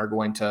defense and are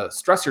going to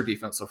stress your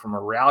defense. So from a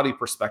reality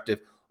perspective,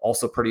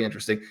 also pretty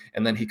interesting.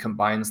 And then he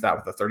combines that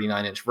with a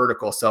 39-inch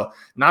vertical. So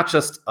not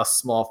just a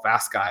small,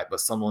 fast guy,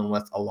 but someone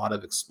with a lot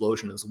of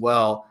explosion as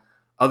well.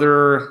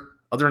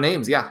 Other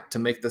names, to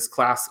make this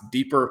class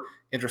deeper,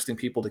 interesting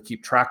people to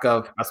keep track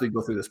of as we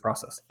go through this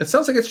process. It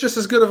sounds like it's just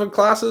as good of a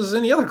class as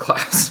any other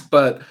class,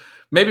 but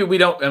maybe we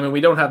don't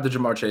have the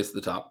Ja'Marr Chase at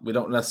the top. We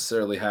don't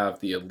necessarily have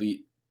the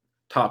elite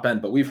top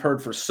end, but we've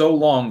heard for so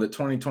long that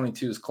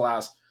 2022's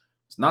class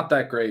is not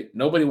that great.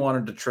 Nobody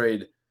wanted to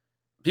trade.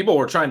 People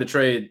were trying to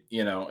trade,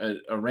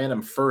 a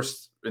random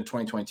first in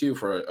 2022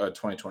 for a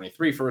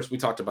 2023 first. We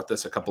talked about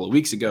this a couple of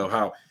weeks ago,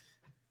 how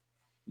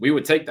we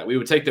would take that. We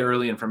would take the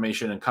early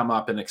information and come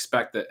up and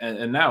expect that.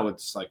 And now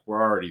it's like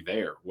we're already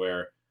there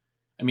where,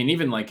 even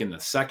in the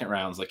second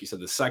rounds, like you said,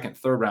 the second,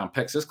 third round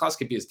picks, this class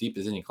could be as deep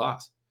as any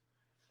class.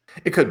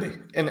 It could be.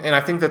 And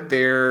I think that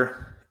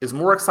there is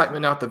more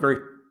excitement now at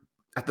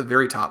the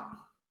very top.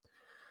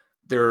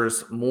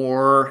 There's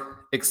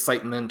more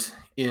excitement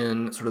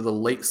in sort of the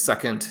late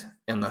second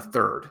and the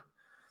third.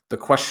 The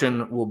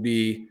question will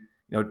be,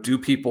 do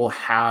people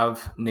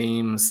have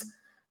names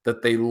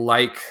that they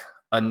like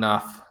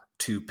enough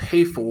to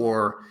pay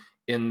for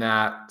in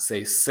that,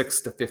 say,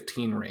 6 to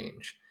 15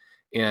 range?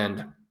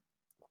 And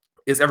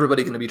is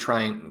everybody going to be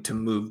trying to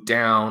move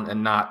down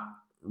and not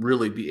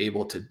really be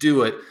able to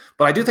do it?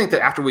 But I do think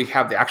that after we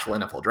have the actual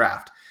NFL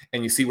draft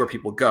and you see where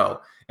people go,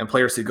 and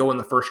players who go in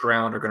the first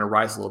round are going to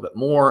rise a little bit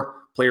more,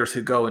 players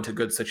who go into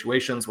good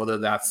situations, whether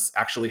that's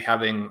actually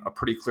having a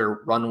pretty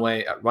clear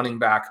runway at running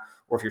back,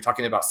 or if you're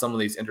talking about some of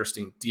these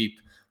interesting deep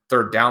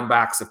third down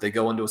backs, if they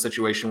go into a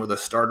situation where the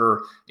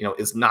starter,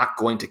 is not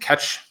going to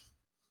catch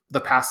the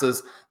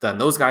passes, then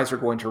those guys are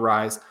going to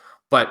rise.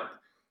 But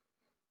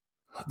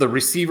the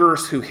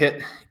receivers who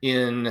hit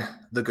in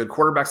the good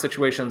quarterback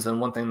situations, and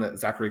one thing that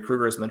Zachary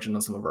Kruger has mentioned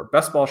on some of our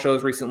best ball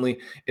shows recently,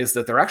 is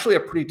that there are actually a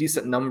pretty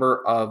decent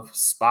number of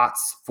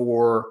spots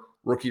for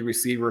rookie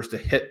receivers to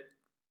hit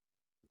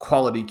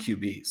quality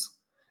QBs.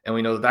 And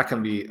we know that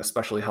can be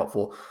especially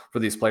helpful for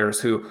these players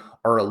who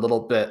are a little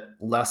bit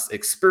less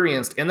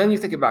experienced. And then you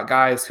think about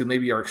guys who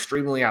maybe are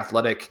extremely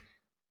athletic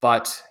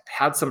but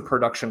had some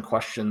production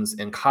questions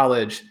in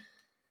college.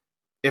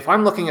 If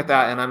I'm looking at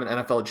that and I'm an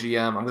NFL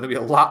GM, I'm going to be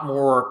a lot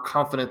more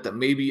confident that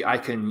maybe I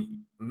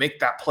can make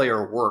that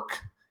player work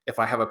if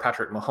I have a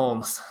Patrick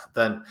Mahomes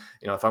than,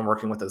 if I'm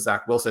working with a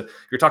Zach Wilson.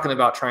 You're talking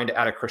about trying to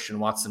add a Christian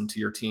Watson to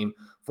your team,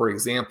 for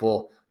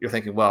example. You're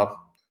thinking, well,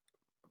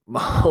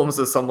 Mahomes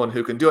is someone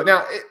who can do it.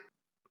 Now,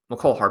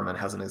 McCole Hardman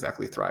hasn't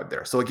exactly thrived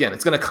there. So again,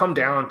 it's going to come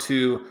down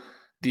to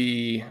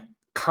the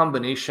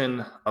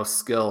combination of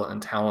skill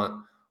and talent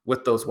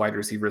with those wide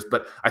receivers.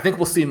 But I think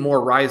we'll see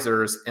more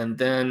risers, and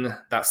then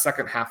that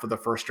second half of the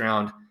first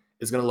round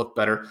is going to look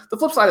better. The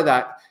flip side of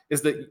that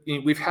is that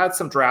we've had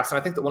some drafts, and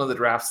I think that one of the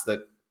drafts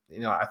that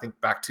I think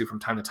back to from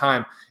time to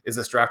time is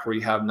this draft where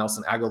you have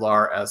Nelson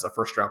Aguilar as a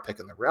first-round pick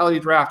in the reality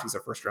draft. He's a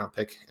first-round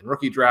pick in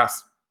rookie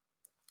drafts.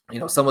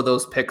 Some of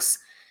those picks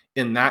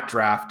in that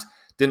draft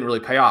didn't really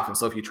pay off, and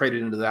so if you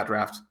traded into that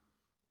draft,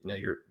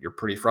 you're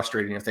pretty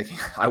frustrated. You're thinking,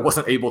 I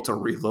wasn't able to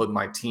reload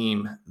my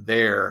team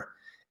there,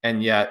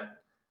 and yet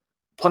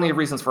plenty of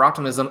reasons for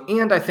optimism.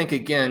 And I think,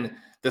 again,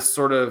 this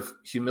sort of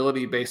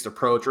humility-based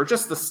approach, or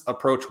just this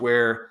approach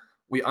where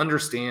we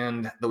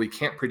understand that we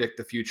can't predict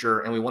the future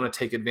and we want to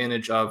take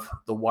advantage of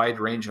the wide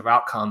range of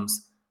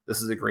outcomes,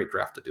 this is a great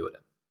draft to do it in.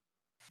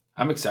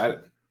 I'm excited.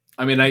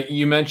 I mean,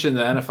 you mentioned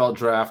the NFL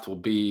draft will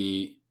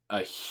be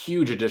a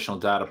huge additional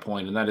data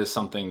point, and that is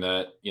something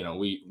that,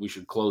 we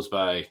should close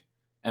by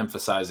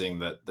emphasizing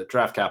that the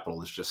draft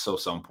capital is just so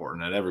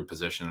important at every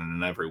position and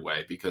in every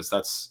way, because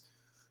that's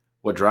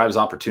what drives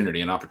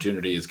opportunity, and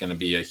opportunity is going to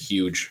be a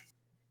huge,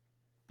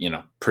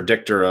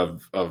 predictor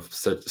of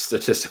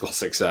statistical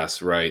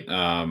success, right?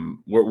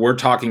 We're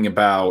talking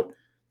about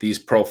these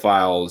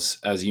profiles,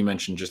 as you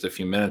mentioned just a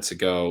few minutes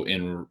ago,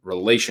 in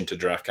relation to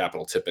draft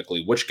capital,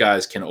 typically, which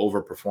guys can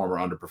overperform or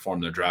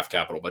underperform their draft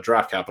capital, but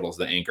draft capital is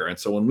the anchor. And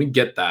so when we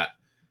get that,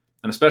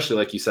 and especially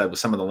like you said, with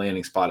some of the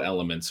landing spot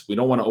elements, we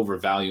don't want to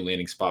overvalue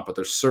landing spot, but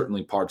there's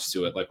certainly parts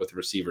to it, like with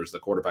receivers, the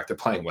quarterback they're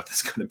playing with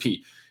is going to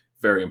be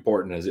very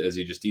important, as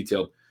you just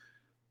detailed.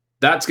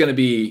 That's going to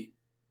be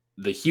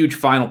the huge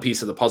final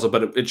piece of the puzzle,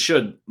 but it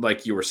should,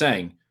 like you were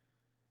saying,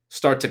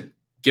 start to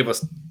give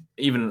us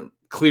even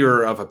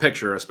clearer of a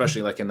picture,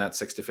 especially like in that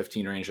 6 to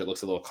 15 range. It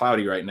looks a little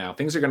cloudy right now.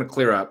 Things are going to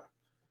clear up.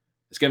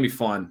 It's going to be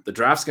fun. The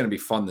draft's going to be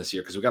fun this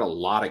year because we've got a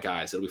lot of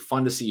guys. It'll be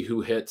fun to see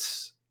who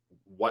hits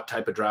what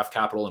type of draft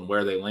capital and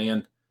where they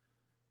land.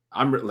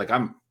 I'm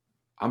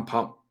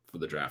pumped for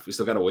the draft. We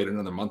still got to wait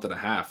another month and a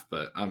half,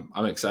 but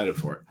I'm excited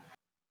for it.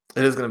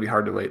 It is going to be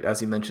hard to wait.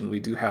 As you mentioned, we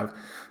do have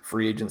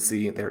free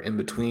agency there in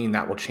between.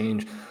 That will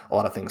change a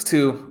lot of things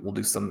too. We'll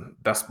do some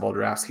best ball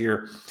drafts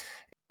here.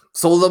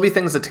 So there'll be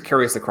things that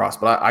carry us across,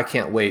 but I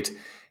can't wait.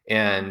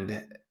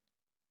 And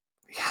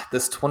yeah,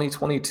 this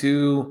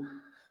 2022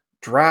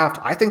 draft,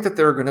 I think that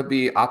there are going to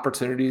be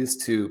opportunities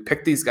to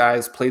pick these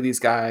guys, play these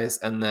guys,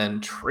 and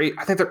then trade.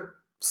 I think that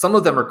some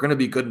of them are going to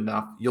be good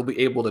enough. You'll be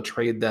able to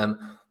trade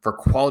them for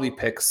quality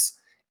picks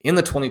in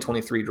the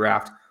 2023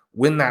 draft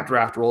when that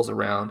draft rolls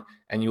around,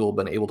 and you will have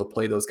been able to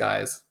play those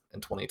guys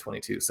in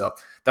 2022. So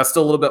that's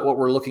still a little bit what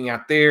we're looking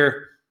at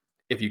there.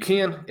 If you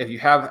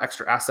have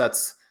extra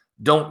assets,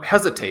 don't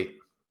hesitate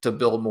to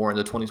build more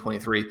into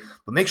 2023,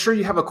 but make sure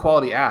you have a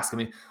quality ask. I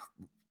mean,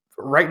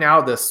 right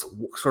now, this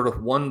sort of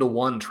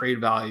 1-to-1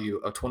 trade value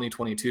of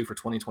 2022 for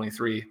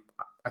 2023,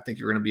 I think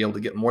you're going to be able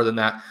to get more than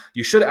that.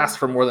 You should ask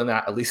for more than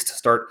that, at least to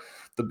start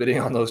the bidding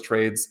on those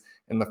trades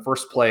in the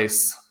first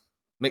place.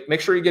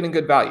 Make sure you're getting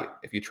good value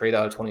if you trade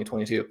out of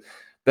 2022.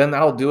 Then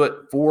that'll do it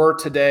for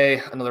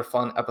today. Another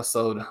fun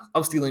episode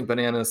of Stealing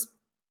Bananas.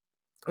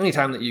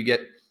 Anytime that you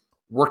get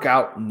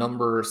workout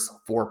numbers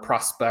for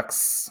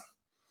prospects,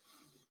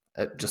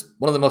 just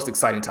one of the most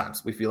exciting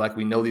times. We feel like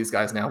we know these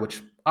guys now,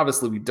 which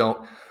obviously we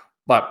don't.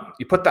 But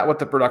you put that with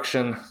the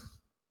production, you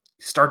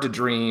start to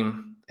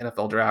dream.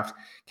 NFL draft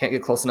can't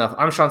get close enough.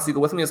 I'm Sean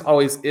Siegel. With me, as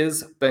always,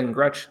 is Ben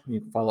Gretsch.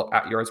 You can follow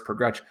at Yards Per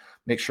Gretsch.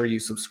 Make sure you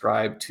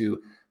subscribe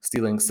to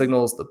Stealing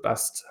Signals, the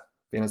best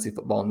fantasy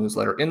football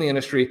newsletter in the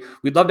industry.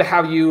 We'd love to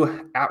have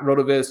you at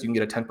RotoViz. You can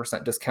get a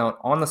 10% discount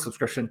on the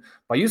subscription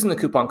by using the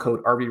coupon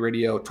code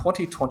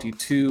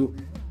RVRadio2022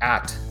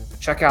 at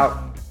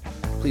checkout.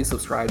 Please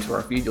subscribe to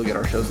our feed. You'll get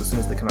our shows as soon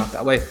as they come out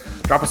that way.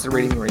 Drop us a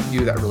rating and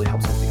review. That really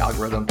helps with the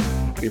algorithm.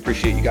 We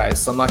appreciate you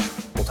guys so much.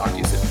 We'll talk to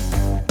you soon.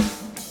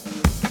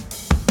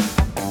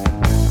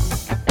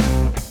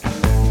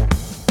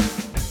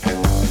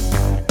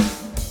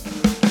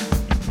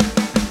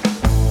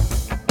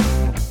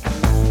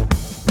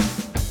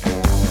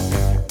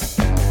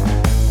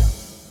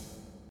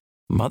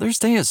 Mother's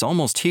Day is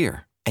almost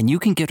here, and you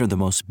can get her the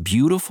most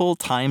beautiful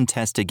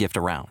time-tested gift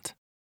around.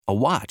 A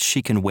watch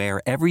she can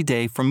wear every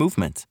day from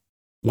Movement.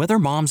 Whether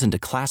mom's into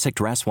classic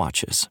dress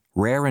watches,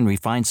 rare and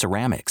refined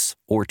ceramics,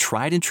 or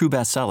tried and true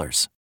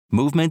bestsellers,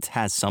 Movement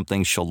has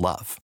something she'll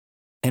love.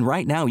 And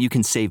right now you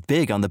can save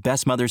big on the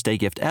best Mother's Day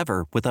gift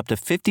ever with up to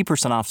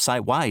 50% off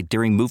site-wide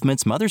during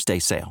Movement's Mother's Day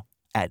sale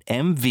at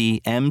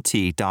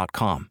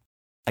MVMT.com.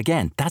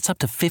 Again, that's up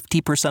to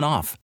 50%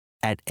 off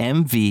at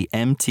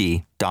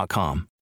MVMT.com.